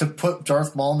to put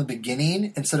Darth Maul in the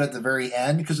beginning instead of at the very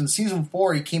end. Because in season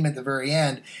 4, he came at the very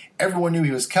end. Everyone knew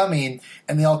he was coming,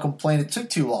 and they all complained it took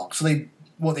too long. So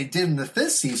what they did in the 5th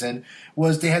season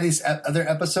was they had these other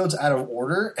episodes out of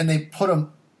order, and they put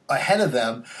them ahead of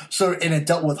them. And it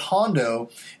dealt with Hondo,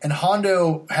 and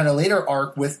Hondo had a later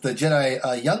arc with the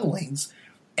Jedi younglings,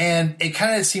 and it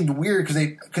kind of seemed weird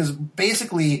because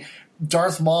basically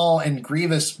Darth Maul and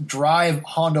Grievous drive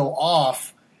Hondo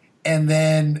off, and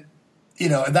then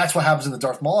that's what happens in the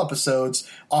Darth Maul episodes,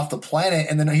 off the planet,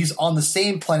 and then he's on the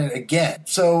same planet again.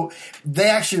 So they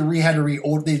actually had to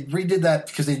they redid that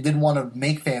because they didn't want to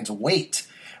make fans wait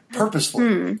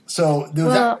purposefully. So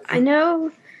I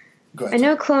know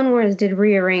Clone Wars did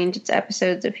rearrange its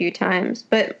episodes a few times,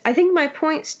 but I think my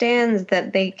point stands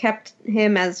that they kept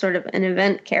him as sort of an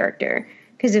event character.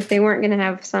 Because if they weren't going to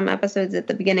have some episodes at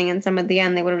the beginning and some at the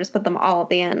end, they would have just put them all at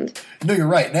the end. No, you're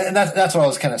right, and that's what I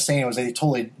was kind of saying. Was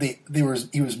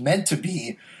he was meant to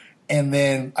be And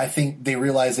then I think they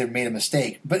realized they made a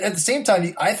mistake. But at the same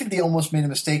time, I think they almost made a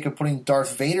mistake of putting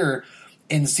Darth Vader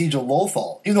in Siege of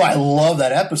Lothal. Even though I love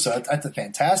that episode, that's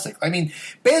fantastic. I mean,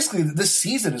 basically, this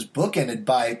season is bookended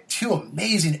by 2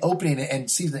 amazing opening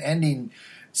and season-ending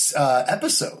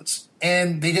episodes.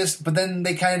 And but then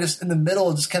they kind of just, in the middle,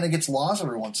 it just kind of gets lost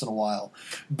every once in a while.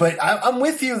 But I'm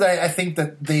with you that I think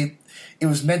that it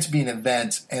was meant to be an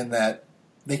event, and that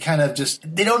they kind of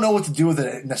they don't know what to do with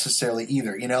it necessarily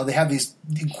either. You know, they have these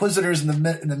Inquisitors in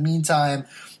the meantime,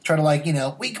 try to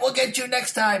we'll get you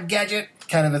next time, Gadget,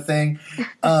 kind of a thing.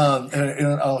 I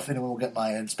don't know if anyone will get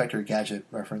my Inspector Gadget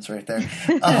reference right there.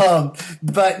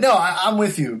 But no, I'm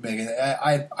with you, Megan.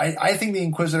 I think the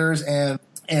Inquisitors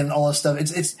and all this stuff,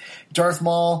 it's Darth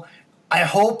Maul. I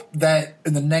hope that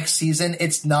in the next season,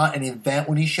 it's not an event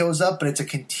when he shows up, but it's a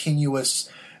continuous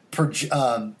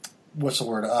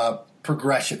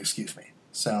progression, excuse me.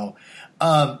 So we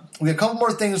got a couple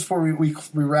more things before we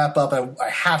wrap up. I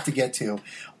have to get to,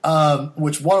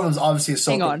 which one of them is obviously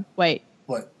Ahsoka. Hang on, wait.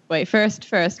 What? Wait, first.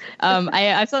 I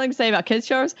have something to say about kids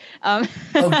shows. Oh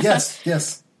yes.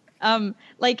 For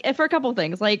a couple of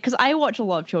things, because I watch a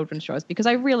lot of children's shows because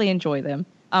I really enjoy them.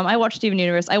 I watched Steven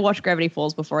Universe. I watched Gravity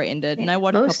Falls before it ended, and I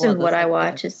watched most of what I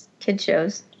watch is kid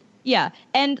shows. Yeah,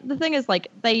 and the thing is,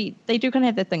 they do kind of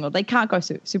have that thing where they can't go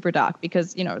super dark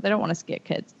because, they don't want to scare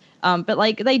kids. But,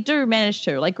 they do manage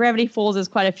to. Gravity Falls is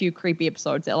quite a few creepy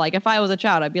episodes that, if I was a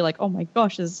child, I'd be like, oh my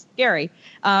gosh, this is scary.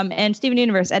 And Steven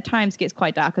Universe at times gets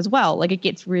quite dark as well. It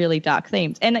gets really dark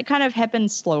themes. And it kind of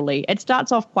happens slowly. It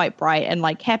starts off quite bright and,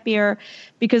 happier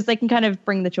because they can kind of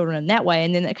bring the children in that way.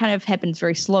 And then it kind of happens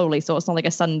very slowly. So it's not like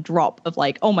a sudden drop of,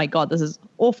 oh my God, this is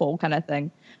awful kind of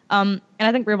thing. And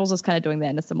I think Rebels is kind of doing that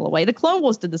in a similar way. The Clone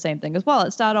Wars did the same thing as well.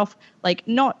 It started off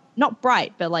not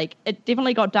bright, but it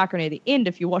definitely got darker near the end.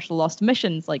 If you watch the Lost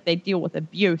Missions, they deal with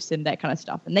abuse and that kind of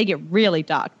stuff, and they get really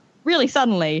dark, really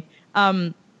suddenly.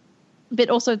 But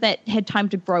also that had time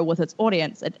to grow with its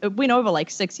audience. It went over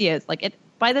 6 years.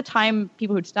 By the time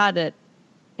people who'd started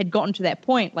had gotten to that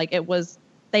point, it was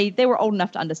they were old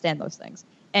enough to understand those things.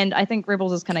 And I think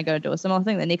Rebels is kind of going to do a similar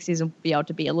thing. The next season will be able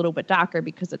to be a little bit darker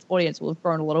because its audience will have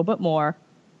grown a little bit more.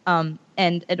 And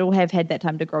it'll have had that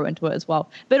time to grow into it as well.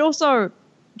 But also,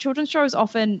 children's shows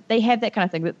often, they have that kind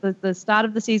of thing. That the start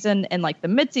of the season and the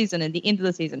mid-season and the end of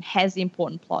the season has the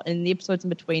important plot. And the episodes in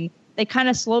between, they kind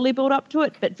of slowly build up to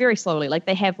it, but very slowly.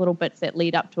 They have little bits that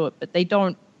lead up to it, but they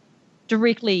don't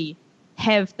directly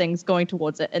have things going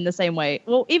towards it in the same way.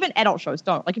 Well, even adult shows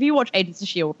don't. If you watch Agents of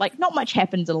S.H.I.E.L.D., not much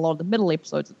happens in a lot of the middle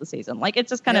episodes of the season.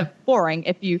 It's just kind of boring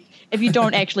if you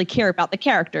don't actually care about the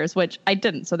characters, which I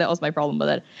didn't, so that was my problem with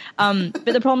it. But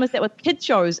the problem is that with kids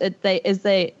shows,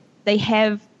 they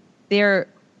have their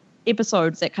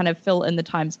episodes that kind of fill in the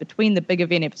times between the big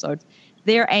event episodes.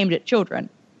 They're aimed at children,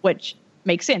 which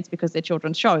makes sense because they're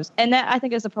children's shows. And that, I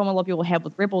think, is the problem a lot of people have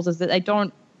with Rebels, is that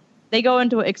they go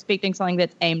into it expecting something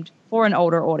that's aimed for an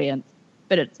older audience,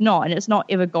 but it's not, and it's not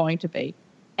ever going to be.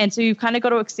 And so you've kind of got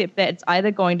to accept that it's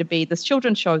either going to be this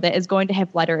children's show that is going to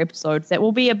have lighter episodes that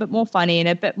will be a bit more funny and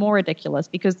a bit more ridiculous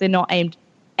because they're not aimed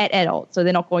at adults. So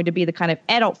they're not going to be the kind of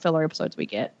adult filler episodes we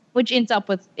get, which ends up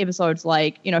with episodes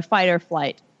like, Fight or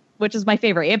Flight, which is my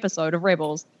favorite episode of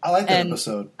Rebels. I like that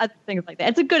episode. Things like that.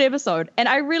 It's a good episode. And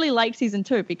I really like season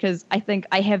 2 because I think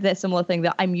I have that similar thing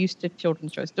that I'm used to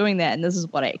children's shows doing that, and this is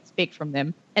what I expect from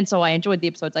them. And so I enjoyed the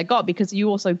episodes I got because you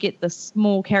also get the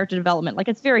small character development.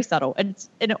 It's very subtle. And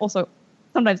it also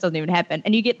sometimes doesn't even happen.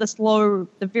 And you get the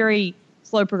very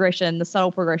slow progression, the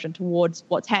subtle progression towards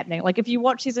what's happening. If you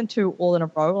watch season 2 all in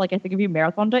a row, I think if you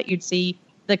marathoned it, you'd see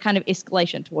the kind of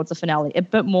escalation towards the finale a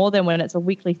bit more than when it's a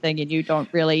weekly thing and you don't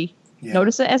really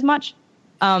notice it as much.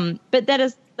 But that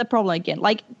is the problem again.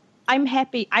 I'm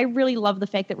happy. I really love the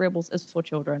fact that Rebels is for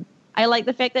children. I like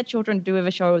the fact that children do have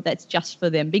a show that's just for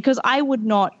them because I would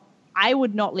not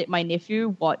let my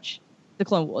nephew watch the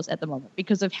Clone Wars at the moment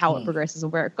because of how it progresses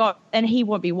and where it got. And he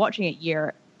won't be watching it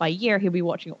year by year. He'll be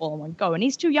watching it all in one go. And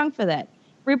he's too young for that.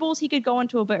 Rebels, he could go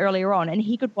into a bit earlier on and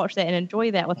he could watch that and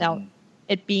enjoy that without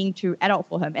it being too adult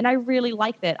for him. And I really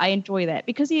like that. I enjoy that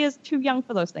because he is too young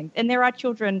for those things. And there are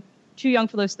children too young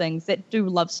for those things that do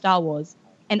love Star Wars.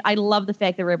 And I love the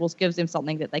fact that Rebels gives them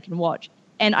something that they can watch.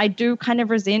 And I do kind of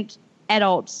resent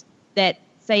adults that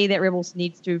say that Rebels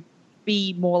needs to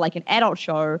be more like an adult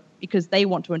show because they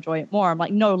want to enjoy it more. I'm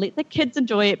like, no, let the kids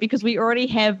enjoy it because we already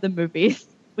have the movies.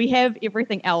 We have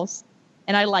everything else.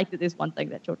 And I like that there's one thing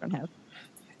that children have.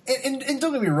 And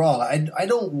don't get me wrong, I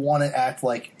don't want to act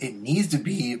like it needs to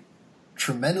be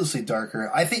tremendously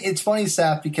darker. I think it's funny,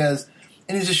 Saf, because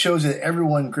And it just shows that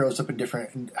everyone grows up in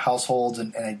different households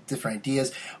and different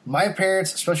ideas. My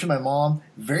parents, especially my mom,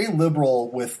 very liberal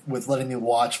with letting me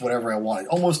watch whatever I wanted,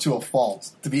 almost to a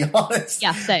fault, to be honest.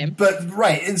 Yeah, same. But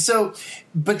right, and so,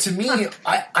 but to me,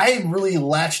 I really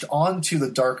latched on to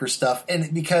the darker stuff,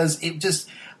 and because it just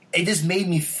made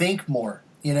me think more,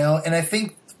 you know. And I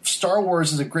think Star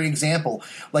Wars is a great example.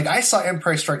 Like, I saw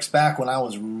Empire Strikes Back when I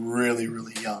was really,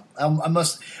 really young.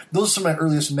 Those are some of my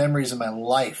earliest memories in my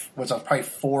life, which I was probably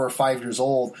 4 or 5 years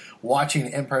old,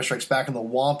 watching Empire Strikes Back and the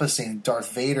Wampa scene,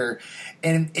 Darth Vader.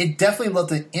 And it definitely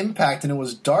left an impact, and it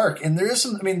was dark. And there is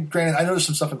some, I mean, granted, I know there's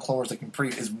some stuff in Clone Wars that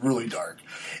is really dark.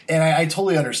 And I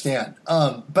totally understand.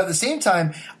 But at the same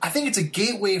time, I think it's a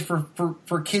gateway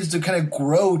for kids to kind of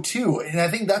grow too. And I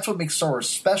think that's what makes Star Wars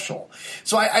special.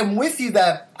 So I'm with you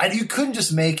that you couldn't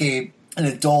just make an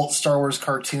adult Star Wars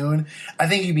cartoon. I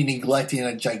think you'd be neglecting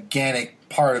a gigantic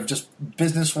part of just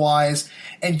business-wise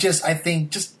and just, I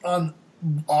think, just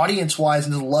audience-wise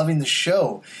and just loving the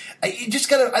show. I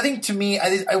think to me,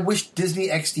 I wish Disney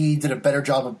XD did a better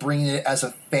job of bringing it as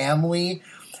a family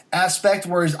aspect,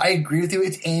 whereas I agree with you,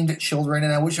 it's aimed at children,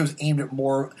 and I wish it was aimed at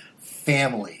more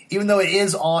family. Even though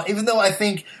I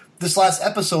think this last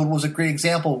episode was a great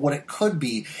example of what it could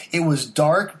be. It was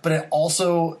dark, but it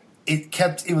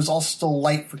was also still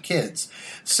light for kids.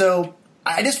 So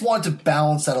I just wanted to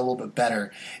balance that a little bit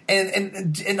better.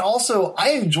 And also I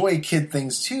enjoy kid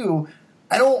things too.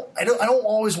 I don't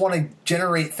always want to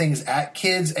generate things at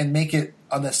kids and make it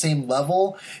on the same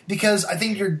level, because I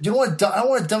think I don't want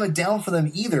to dumb it down for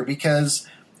them either, because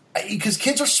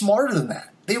kids are smarter than that.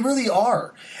 They really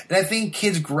are. And I think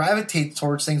kids gravitate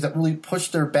towards things that really push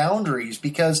their boundaries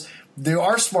because they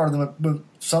are smarter than what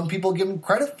some people give them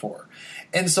credit for.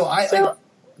 And so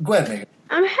go ahead, Megan.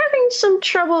 I'm having some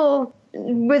trouble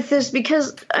with this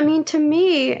because, I mean, to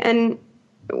me, and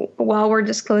while we're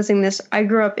disclosing this, I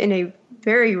grew up in a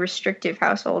very restrictive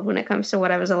household when it comes to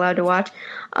what I was allowed to watch,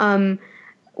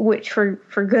 which for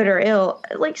good or ill,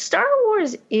 like Star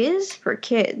Wars is for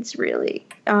kids, really.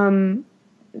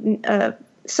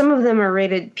 Some of them are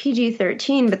rated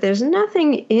PG-13, but there's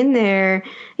nothing in there.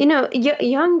 You know,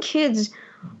 young kids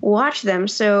watch them,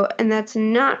 and that's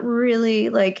not really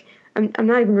like, I'm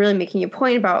not even really making a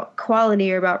point about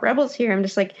quality or about Rebels here. I'm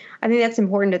just like, I think that's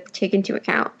important to take into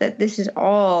account, that this is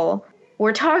all,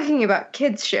 we're talking about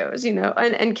kids shows, you know,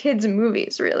 and kids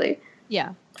movies, really.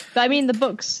 Yeah. But I mean, the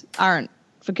books aren't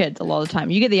for kids a lot of the time.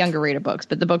 You get the younger reader books,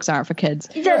 but the books aren't for kids.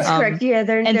 That's correct. Yeah,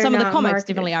 and some of the comics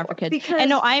definitely aren't for kids.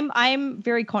 And no, I'm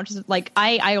very conscious of, like,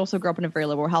 I also grew up in a very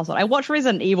liberal household. I watched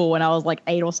Resident Evil when I was like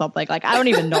 8 or something. Like, I don't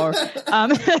even know.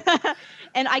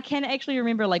 And I can actually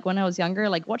remember, like, when I was younger,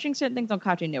 like watching certain things on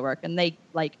Cartoon Network, and it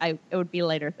would be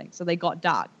later things, so they got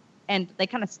dark, and they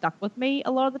kind of stuck with me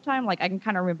a lot of the time. Like, I can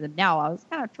kind of remember them now. I was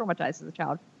kind of traumatized as a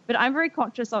child. But I'm very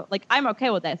conscious of, like, I'm okay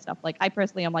with that stuff. Like, I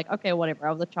personally am like, okay, whatever.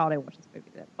 I was a child. I watched this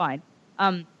movie. That's fine.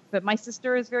 But my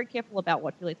sister is very careful about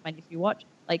what she lets my nephew watch.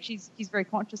 Like, she's very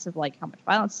conscious of, like, how much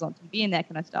violence is on TV and that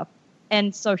kind of stuff.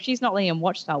 And so she's not letting him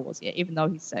watch Star Wars yet, even though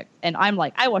he's 6. And I'm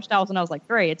like, I watched Star Wars when I was like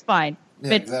 3. It's fine. Yeah,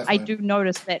 but exactly. I do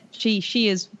notice that she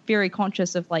is very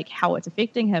conscious of, like, how it's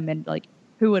affecting him and, like,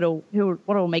 what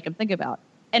it'll make him think about.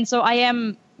 And so I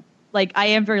am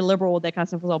very liberal with that kind of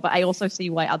stuff as well, but I also see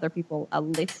why other people are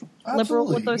less liberal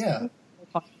with those things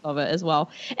of it as well.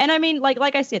 And I mean,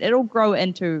 like I said, it'll grow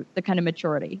into the kind of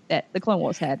maturity that the Clone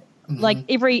Wars had. Mm-hmm. Like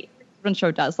every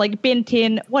show does, like Ben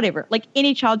 10, whatever, like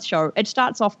any child's show, it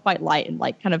starts off quite light and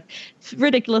like kind of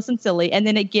ridiculous and silly, and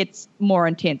then it gets more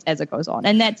intense as it goes on.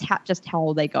 And that's just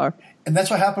how they go. And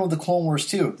that's what happened with the Clone Wars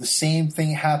too. The same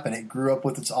thing happened. It grew up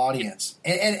with its audience.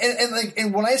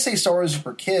 And when I say Star Wars is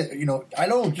for kids, you know, I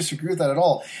don't disagree with that at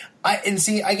all. I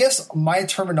guess my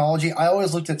terminology, I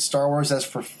always looked at Star Wars as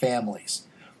for families.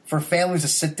 For families to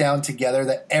sit down together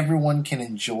that everyone can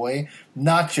enjoy,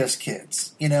 not just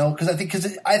kids, you know, because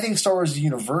I think Star Wars is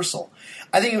universal.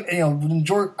 I think, you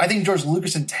know, I think George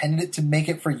Lucas intended it to make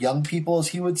it for young people, as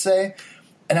he would say.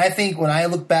 And I think when I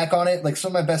look back on it, like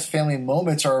some of my best family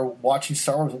moments are watching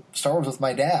Star Wars with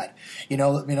my dad. You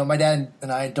know, my dad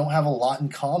and I don't have a lot in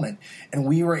common, and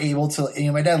we were able to. You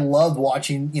know, my dad loved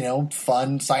watching, you know,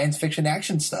 fun science fiction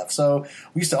action stuff. So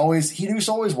he used to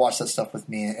always watch that stuff with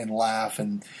me and laugh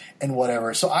and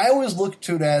whatever. So I always look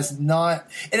to it as not,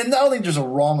 and not only there's a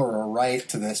wrong or a right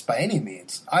to this by any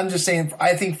means. I'm just saying.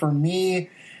 I think for me,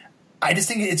 I just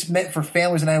think it's meant for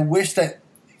families, and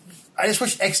I just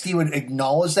wish XD would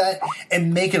acknowledge that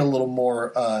and make it a little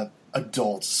more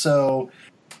adult. So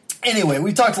anyway,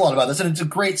 we talked a lot about this, and it's a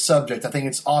great subject. I think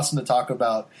it's awesome to talk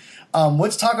about.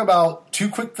 Let's talk about 2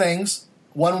 quick things.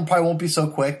 one probably won't be so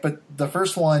quick, but the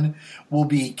first one will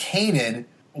be Kanan.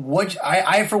 What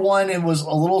I for one, it was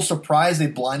a little surprised they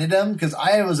blinded him, because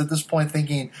I was at this point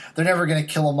thinking they're never going to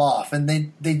kill him off, and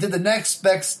they did the next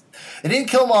best. They didn't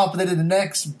kill him off, but they did the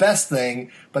next best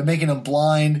thing by making him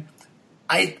blind.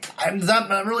 I'm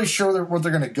not really sure where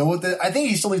they're going to go with it. I think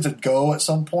he still needs to go at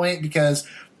some point, because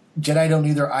Jedi don't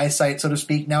need their eyesight, so to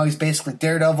speak. Now he's basically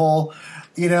Daredevil,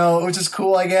 which is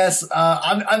cool, I guess.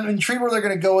 I'm intrigued where they're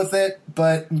going to go with it,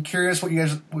 but I'm curious what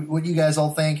you guys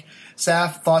all think.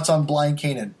 Saf, thoughts on Blind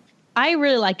Kanan? I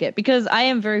really like it because I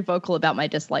am very vocal about my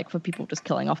dislike for people just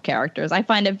killing off characters. I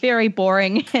find it very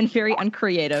boring and very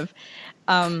uncreative.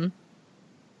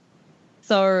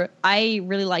 So I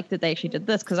really like that they actually did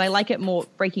this, because I like it more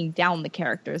breaking down the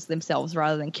characters themselves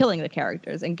rather than killing the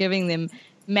characters and giving them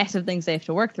massive things they have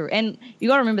to work through. And you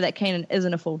got to remember that Kanan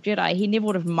isn't a full Jedi. He never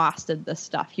would have mastered this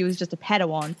stuff. He was just a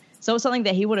Padawan. So it's something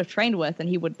that he would have trained with and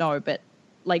he would know, but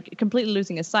like completely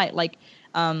losing his sight. Like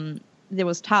there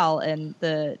was Tal in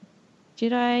the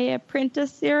Jedi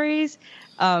Apprentice series,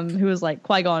 who was like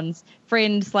Qui-Gon's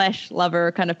friend /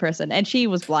 lover kind of person, and she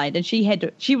was blind, and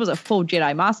she was a full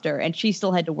Jedi master, and she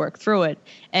still had to work through it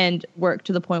and work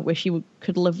to the point where she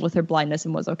could live with her blindness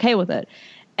and was okay with it.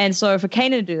 And so for Kanan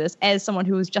to do this as someone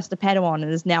who was just a Padawan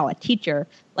and is now a teacher,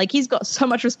 like he's got so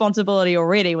much responsibility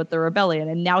already with the rebellion,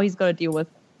 and now he's got to deal with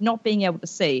not being able to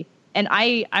see. And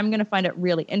I'm going to find it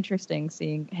really interesting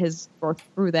seeing his growth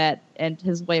through that and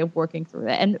his way of working through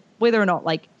that, and whether or not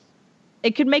like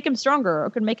it could make him stronger or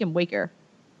it could make him weaker.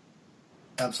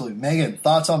 Absolutely. Megan,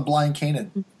 thoughts on Blind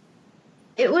Kanan?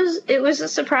 It was a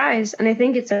surprise, and I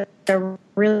think it's a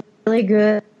really, really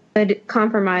good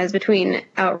compromise between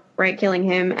outright killing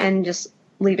him and just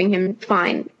leaving him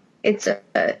fine. It's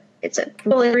a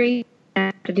delivery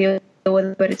to deal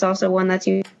with, but it's also one that's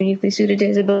uniquely suited to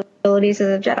his abilities as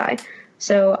a Jedi.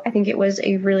 So I think it was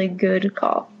a really good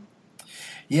call.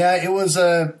 Yeah, it was.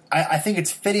 I think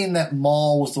it's fitting that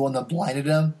Maul was the one that blinded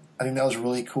him. I think that was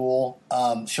really cool,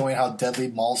 showing how deadly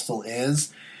Maul still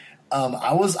is.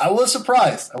 I was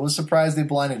surprised. I was surprised they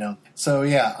blinded him. So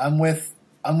yeah, I'm with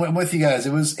you guys.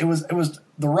 It was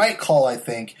the right call, I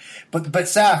think. But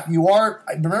Saf,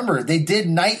 remember they did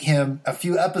knight him a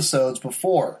few episodes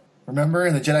before. Remember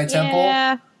in the Jedi Temple?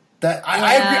 Yeah.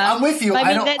 I agree. I'm with you.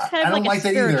 I don't like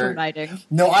that either. Knighting.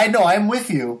 No, I know. I'm with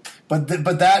you. But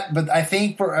I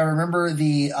think I remember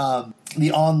the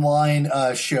online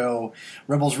show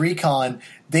Rebels Recon.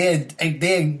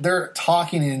 They're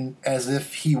talking as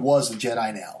if he was a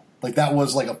Jedi now. Like that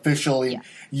was like officially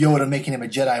Yoda making him a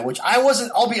Jedi, which I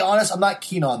wasn't. I'll be honest. I'm not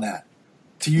keen on that.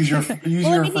 To use your phrase. He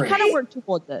kind of worked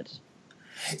towards it.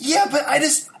 Yeah, but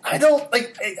I don't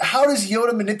like. How does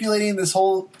Yoda manipulating this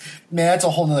whole? Man, that's a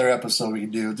whole nother episode we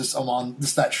can do. I'm on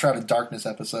that Shroud of Darkness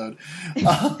episode.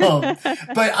 But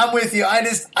I'm with you. I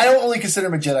don't really consider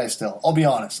him a Jedi still. I'll be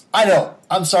honest. I don't.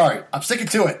 I'm sorry. I'm sticking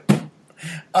to it.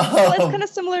 Well, it's kind of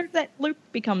similar that Luke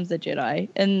becomes a Jedi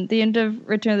in the end of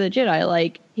Return of the Jedi.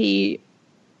 Like he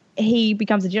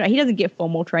becomes a Jedi. He doesn't get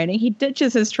formal training. He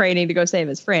ditches his training to go save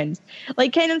his friends.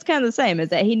 Like Kanan's kind of the same, is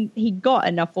that he got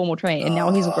enough formal training and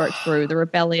now he's worked through the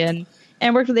rebellion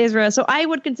and worked with Ezra. So I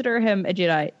would consider him a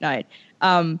Jedi Knight.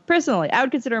 Personally, I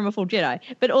would consider him a full Jedi.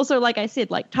 But also, like I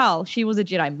said, like Tal, she was a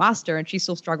Jedi master and she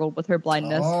still struggled with her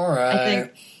blindness. All right. I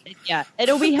think, yeah,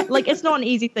 it'll be like, it's not an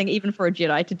easy thing even for a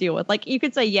Jedi to deal with. Like you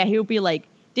could say, yeah, he'll be like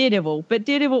Daredevil, but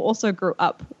Daredevil also grew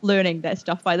up learning that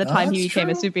stuff by the time he became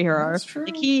a superhero. That's true.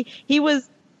 Like he was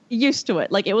used to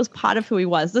it. Like it was part of who he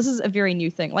was. This is a very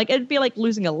new thing. Like it'd be like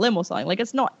losing a limb or something. Like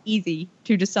it's not easy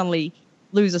to just suddenly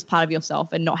lose this part of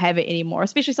yourself and not have it anymore,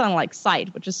 especially something like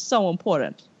sight, which is so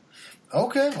important.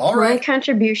 Okay, all right. My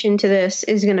contribution to this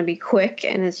is going to be quick,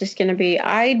 and it's just going to be,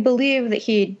 I believe that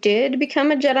he did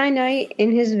become a Jedi Knight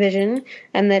in his vision,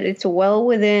 and that it's well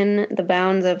within the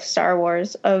bounds of Star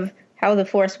Wars, of how the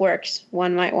Force works,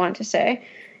 one might want to say,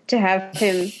 to have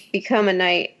him become a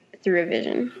knight through a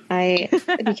vision.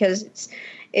 Because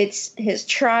it's his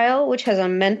trial, which has a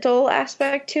mental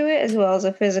aspect to it as well as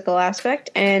a physical aspect,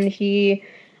 and he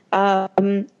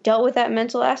dealt with that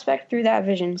mental aspect through that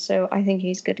vision. So I think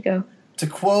he's good to go. To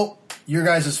quote your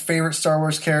guys' favorite Star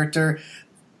Wars character,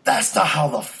 that's not how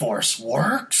the Force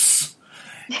works.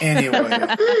 Anyway.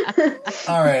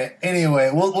 All right.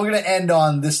 Anyway, we're going to end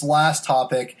on this last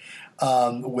topic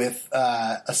with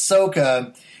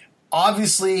Ahsoka.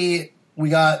 Obviously, we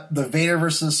got the Vader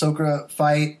versus Ahsoka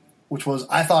fight, which was,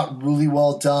 I thought, really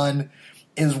well done.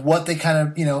 Is what they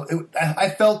kind of, I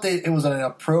felt that it was an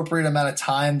appropriate amount of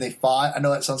time they fought. I know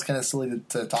that sounds kind of silly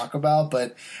to talk about,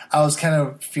 but I was kind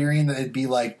of fearing that it'd be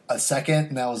like a second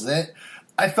and that was it.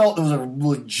 I felt it was a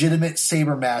legitimate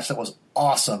saber match that was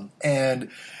awesome. And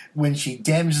when she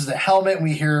damages the helmet,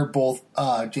 we hear both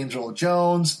James Earl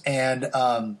Jones and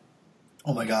oh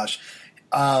my gosh,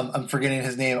 I'm forgetting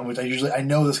his name, which I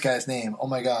know this guy's name. Oh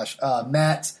my gosh,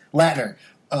 Matt Latner.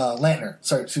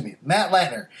 Matt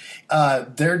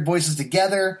Latner. Their voices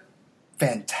together,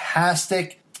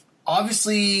 fantastic.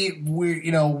 Obviously,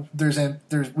 we don't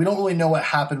really know what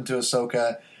happened to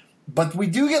Ahsoka, but we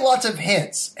do get lots of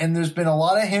hints, and there's been a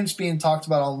lot of hints being talked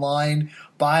about online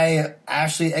by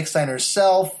Ashley Eckstein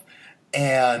herself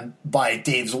and by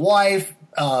Dave's wife.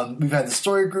 We've had the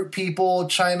story group people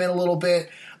chime in a little bit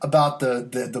about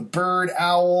the bird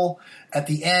owl at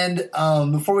the end.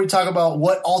 Before we talk about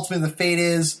what ultimately the fate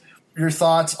is, your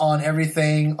thoughts on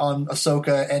everything on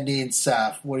Ahsoka ending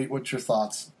Saf. What's your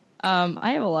thoughts?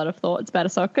 I have a lot of thoughts about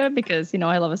Ahsoka because,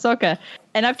 I love Ahsoka.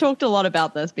 And I've talked a lot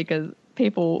about this because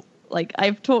people,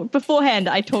 I've talked beforehand,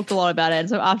 I talked a lot about it. And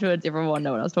so afterwards, everyone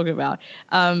know what I was talking about.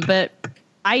 But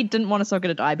I didn't want Ahsoka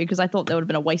to die because I thought that would have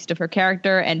been a waste of her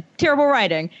character and terrible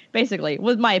writing, basically,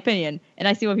 was my opinion. And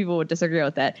I see why people would disagree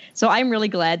with that. So I'm really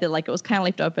glad that, it was kind of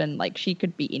left open, she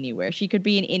could be anywhere. She could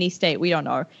be in any state. We don't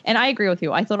know. And I agree with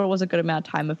you. I thought it was a good amount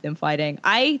of time of them fighting.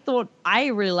 I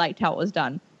really liked how it was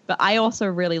done. But I also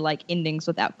really like endings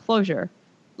without closure.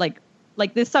 Like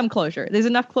there's some closure. There's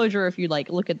enough closure if you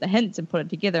look at the hints and put it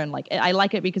together. And I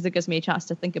like it because it gives me a chance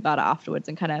to think about it afterwards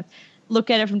and kind of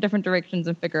look at it from different directions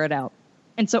and figure it out.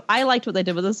 And so I liked what they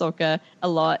did with Ahsoka a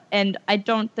lot. And I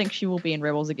don't think she will be in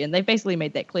Rebels again. They've basically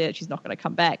made that clear that she's not going to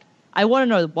come back. I want to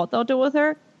know what they'll do with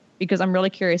her because I'm really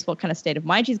curious what kind of state of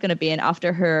mind she's going to be in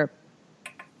after her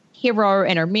hero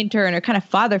and her mentor and her kind of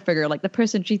father figure, the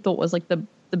person she thought was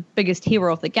the biggest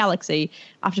hero of the galaxy,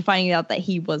 after finding out that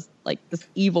he was this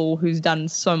evil who's done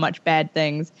so many bad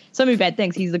things.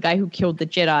 He's the guy who killed the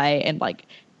Jedi and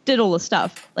did all the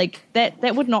stuff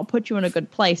that would not put you in a good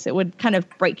place. It would kind of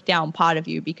break down part of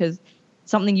you because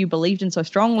something you believed in so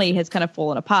strongly has kind of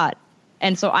fallen apart.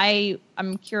 And so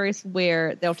I'm curious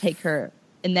where they'll take her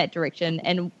in that direction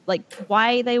and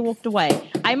why they walked away.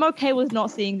 I'm okay with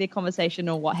not seeing their conversation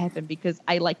or what happened because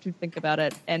I like to think about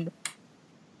it, and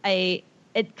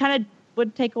it kind of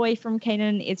would take away from Kanan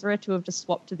and Ezra to have just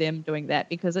swapped to them doing that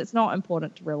because it's not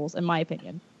important to Rebels, in my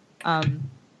opinion.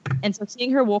 And so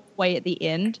seeing her walk away at the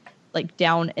end,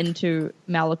 down into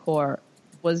Malachor,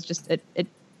 was just, it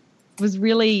was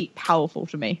really powerful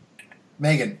to me.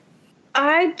 Megan.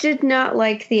 I did not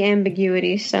like the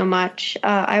ambiguity so much.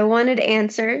 I wanted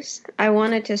answers. I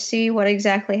wanted to see what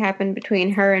exactly happened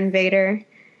between her and Vader.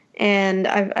 And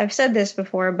I've said this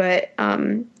before, but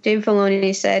Dave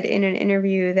Filoni said in an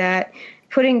interview that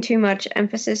putting too much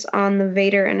emphasis on the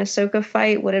Vader and Ahsoka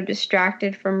fight would have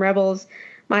distracted from Rebels.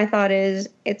 My thought is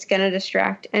it's going to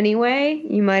distract anyway.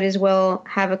 You might as well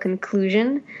have a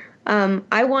conclusion.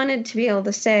 I wanted to be able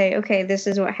to say, okay, this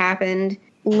is what happened.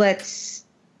 Let's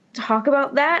talk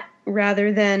about that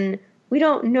rather than we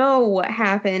don't know what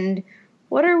happened.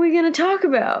 What are we going to talk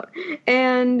about?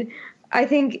 And I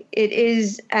think it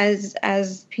is,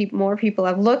 as more people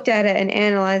have looked at it and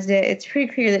analyzed it, it's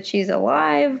pretty clear that she's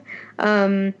alive.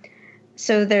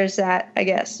 So there's that, I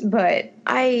guess. But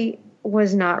I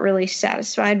was not really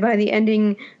satisfied by the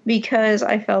ending because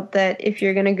I felt that if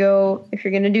you're going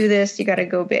to do this, you got to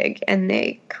go big. And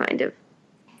they kind of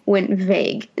went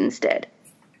vague instead.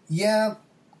 Yeah,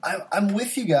 I'm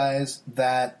with you guys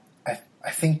that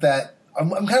I think that I'm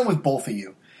kind of with both of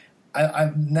you.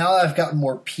 I'm now that I've gotten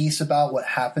more peace about what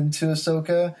happened to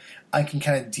Ahsoka, I can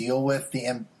kind of deal with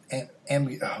the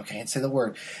I can't say the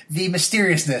word, the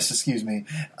mysteriousness,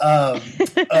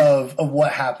 of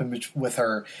what happened with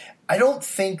her. I don't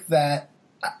think that.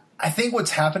 I think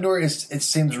what's happened to her is it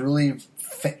seems really.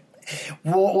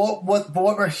 What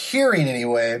we're hearing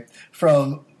anyway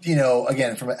from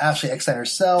from Ashley Eckstein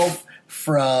herself,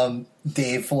 from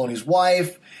Dave Filoni's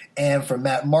wife, and from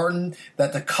Matt Martin,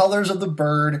 that the colors of the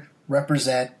bird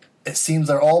represent, it seems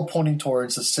they're all pointing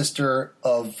towards the sister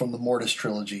from the Mortis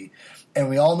trilogy. And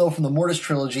we all know from the Mortis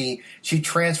trilogy, she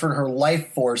transferred her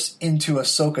life force into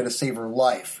Ahsoka to save her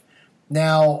life.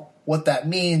 Now, what that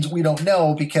means, we don't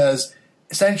know because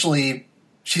essentially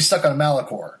she's stuck on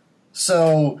Malachor.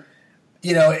 So,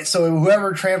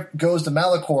 whoever goes to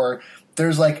Malachor,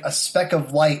 there's a speck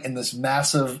of light in this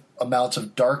massive amount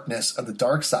of darkness of the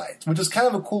dark side, which is kind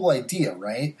of a cool idea,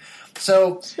 right?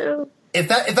 So if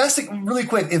that's really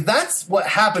quick, if that's what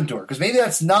happened to her, because maybe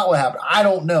that's not what happened, I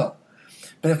don't know.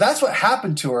 But if that's what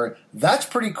happened to her, that's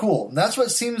pretty cool. And that's what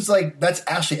seems like that's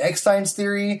Ashley Eckstein's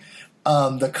theory.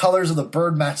 The colors of the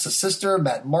bird match the sister.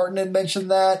 Matt Martin had mentioned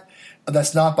that.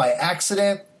 That's not by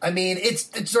accident. I mean,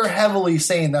 they're heavily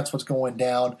saying that's what's going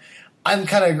down.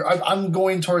 I'm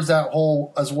going towards that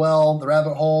hole as well, the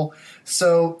rabbit hole.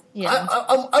 So Yeah.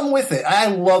 I'm with it. I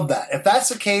love that. If that's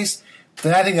the case,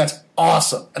 then I think that's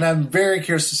awesome. And I'm very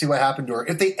curious to see what happened to her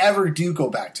if they ever do go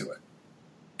back to it.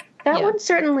 That would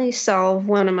certainly solve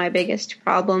one of my biggest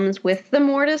problems with the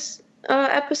Mortis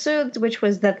episodes, which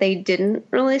was that they didn't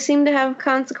really seem to have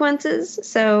consequences.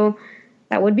 So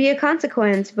that would be a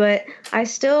consequence, but I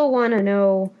still want to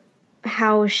know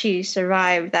how she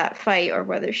survived that fight, or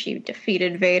whether she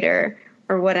defeated Vader,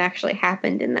 or what actually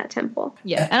happened in that temple.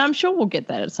 Yeah, and I'm sure we'll get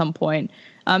that at some point.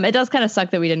 It does kind of suck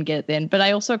that we didn't get it then, but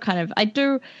I also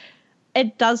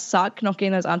it does suck not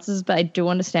getting those answers, but I do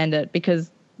understand it, because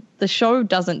the show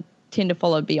doesn't tend to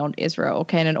follow beyond Ezra or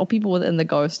Kanan or people within the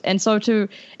Ghost. And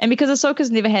because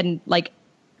Ahsoka's never had, like,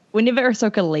 whenever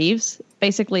Ahsoka leaves,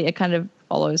 basically it kind of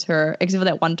follows her, except for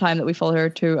that one time that we followed her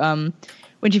to,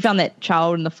 when she found that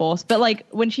child in the Force. But, like,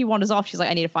 when she wanders off, she's like,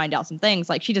 I need to find out some things.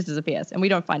 Like, she just disappears, and we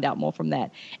don't find out more from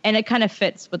that. And it kind of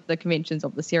fits with the conventions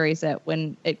of the series that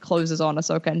when it closes on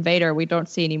Ahsoka and Vader, we don't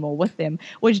see any more with them,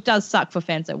 which does suck for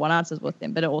fans that want answers with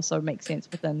them, but it also makes sense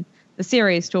within the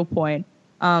series to a point.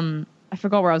 I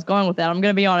forgot where I was going with that, I'm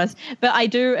going to be honest. But I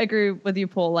do agree with you,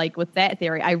 Paul, like, with that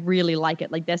theory. I really like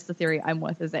it. Like, that's the theory I'm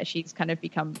with, is that she's kind of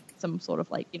become some sort of,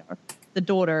 like, the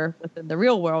daughter within the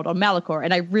real world on Malachor.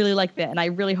 And I really like that. And I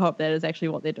really hope that is actually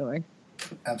what they're doing.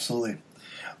 Absolutely.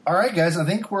 All right, guys. I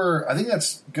think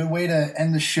that's a good way to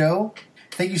end the show.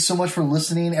 Thank you so much for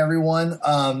listening, everyone.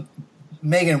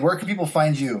 Megan, where can people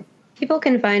find you? People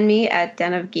can find me at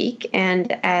Den of Geek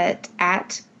and at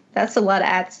that's a lot of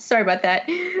ats. Sorry about that.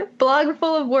 Blog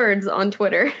full of words on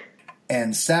Twitter.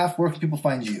 And Saf, where can people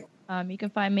find you? You can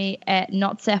find me at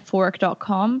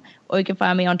notsafwork.com, or you can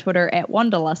find me on Twitter at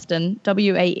Wanderlustin,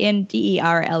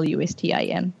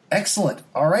 WANDERLUSTIN. Excellent.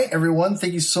 All right, everyone.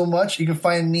 Thank you so much. You can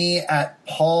find me at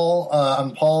Paul.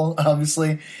 I'm Paul,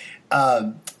 obviously.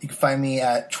 You can find me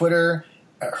at Twitter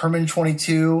at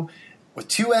Herman22 with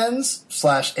 2 N's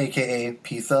 / AKA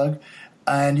PThug.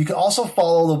 And you can also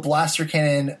follow the Blaster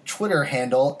Cannon Twitter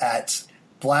handle at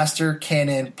Blaster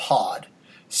Cannon Pod.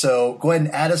 So go ahead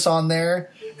and add us on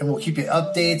there, and we'll keep you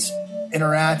updates,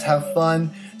 interact, have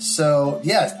fun. So,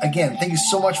 yes, again, thank you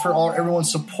so much for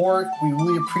everyone's support. We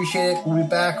really appreciate it. We'll be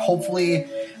back hopefully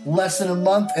less than a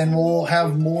month, and we'll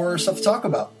have more stuff to talk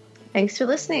about. Thanks for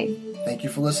listening. Thank you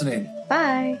for listening.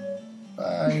 Bye.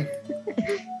 Bye.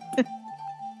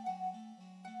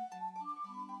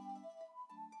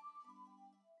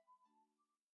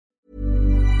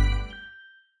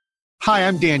 Hi,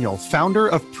 I'm Daniel, founder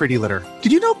of Pretty Litter.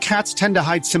 Did you know cats tend to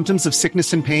hide symptoms of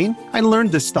sickness and pain? I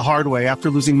learned this the hard way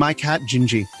after losing my cat,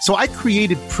 Gingy. So I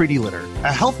created Pretty Litter,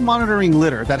 a health monitoring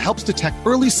litter that helps detect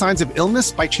early signs of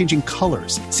illness by changing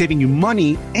colors, saving you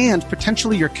money and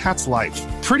potentially your cat's life.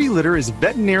 Pretty Litter is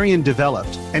veterinarian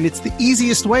developed, and it's the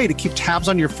easiest way to keep tabs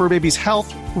on your fur baby's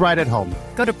health right at home.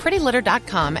 Go to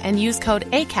prettylitter.com and use code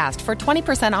ACAST for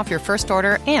 20% off your first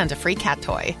order and a free cat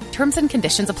toy. Terms and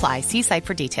conditions apply. See site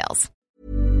for details.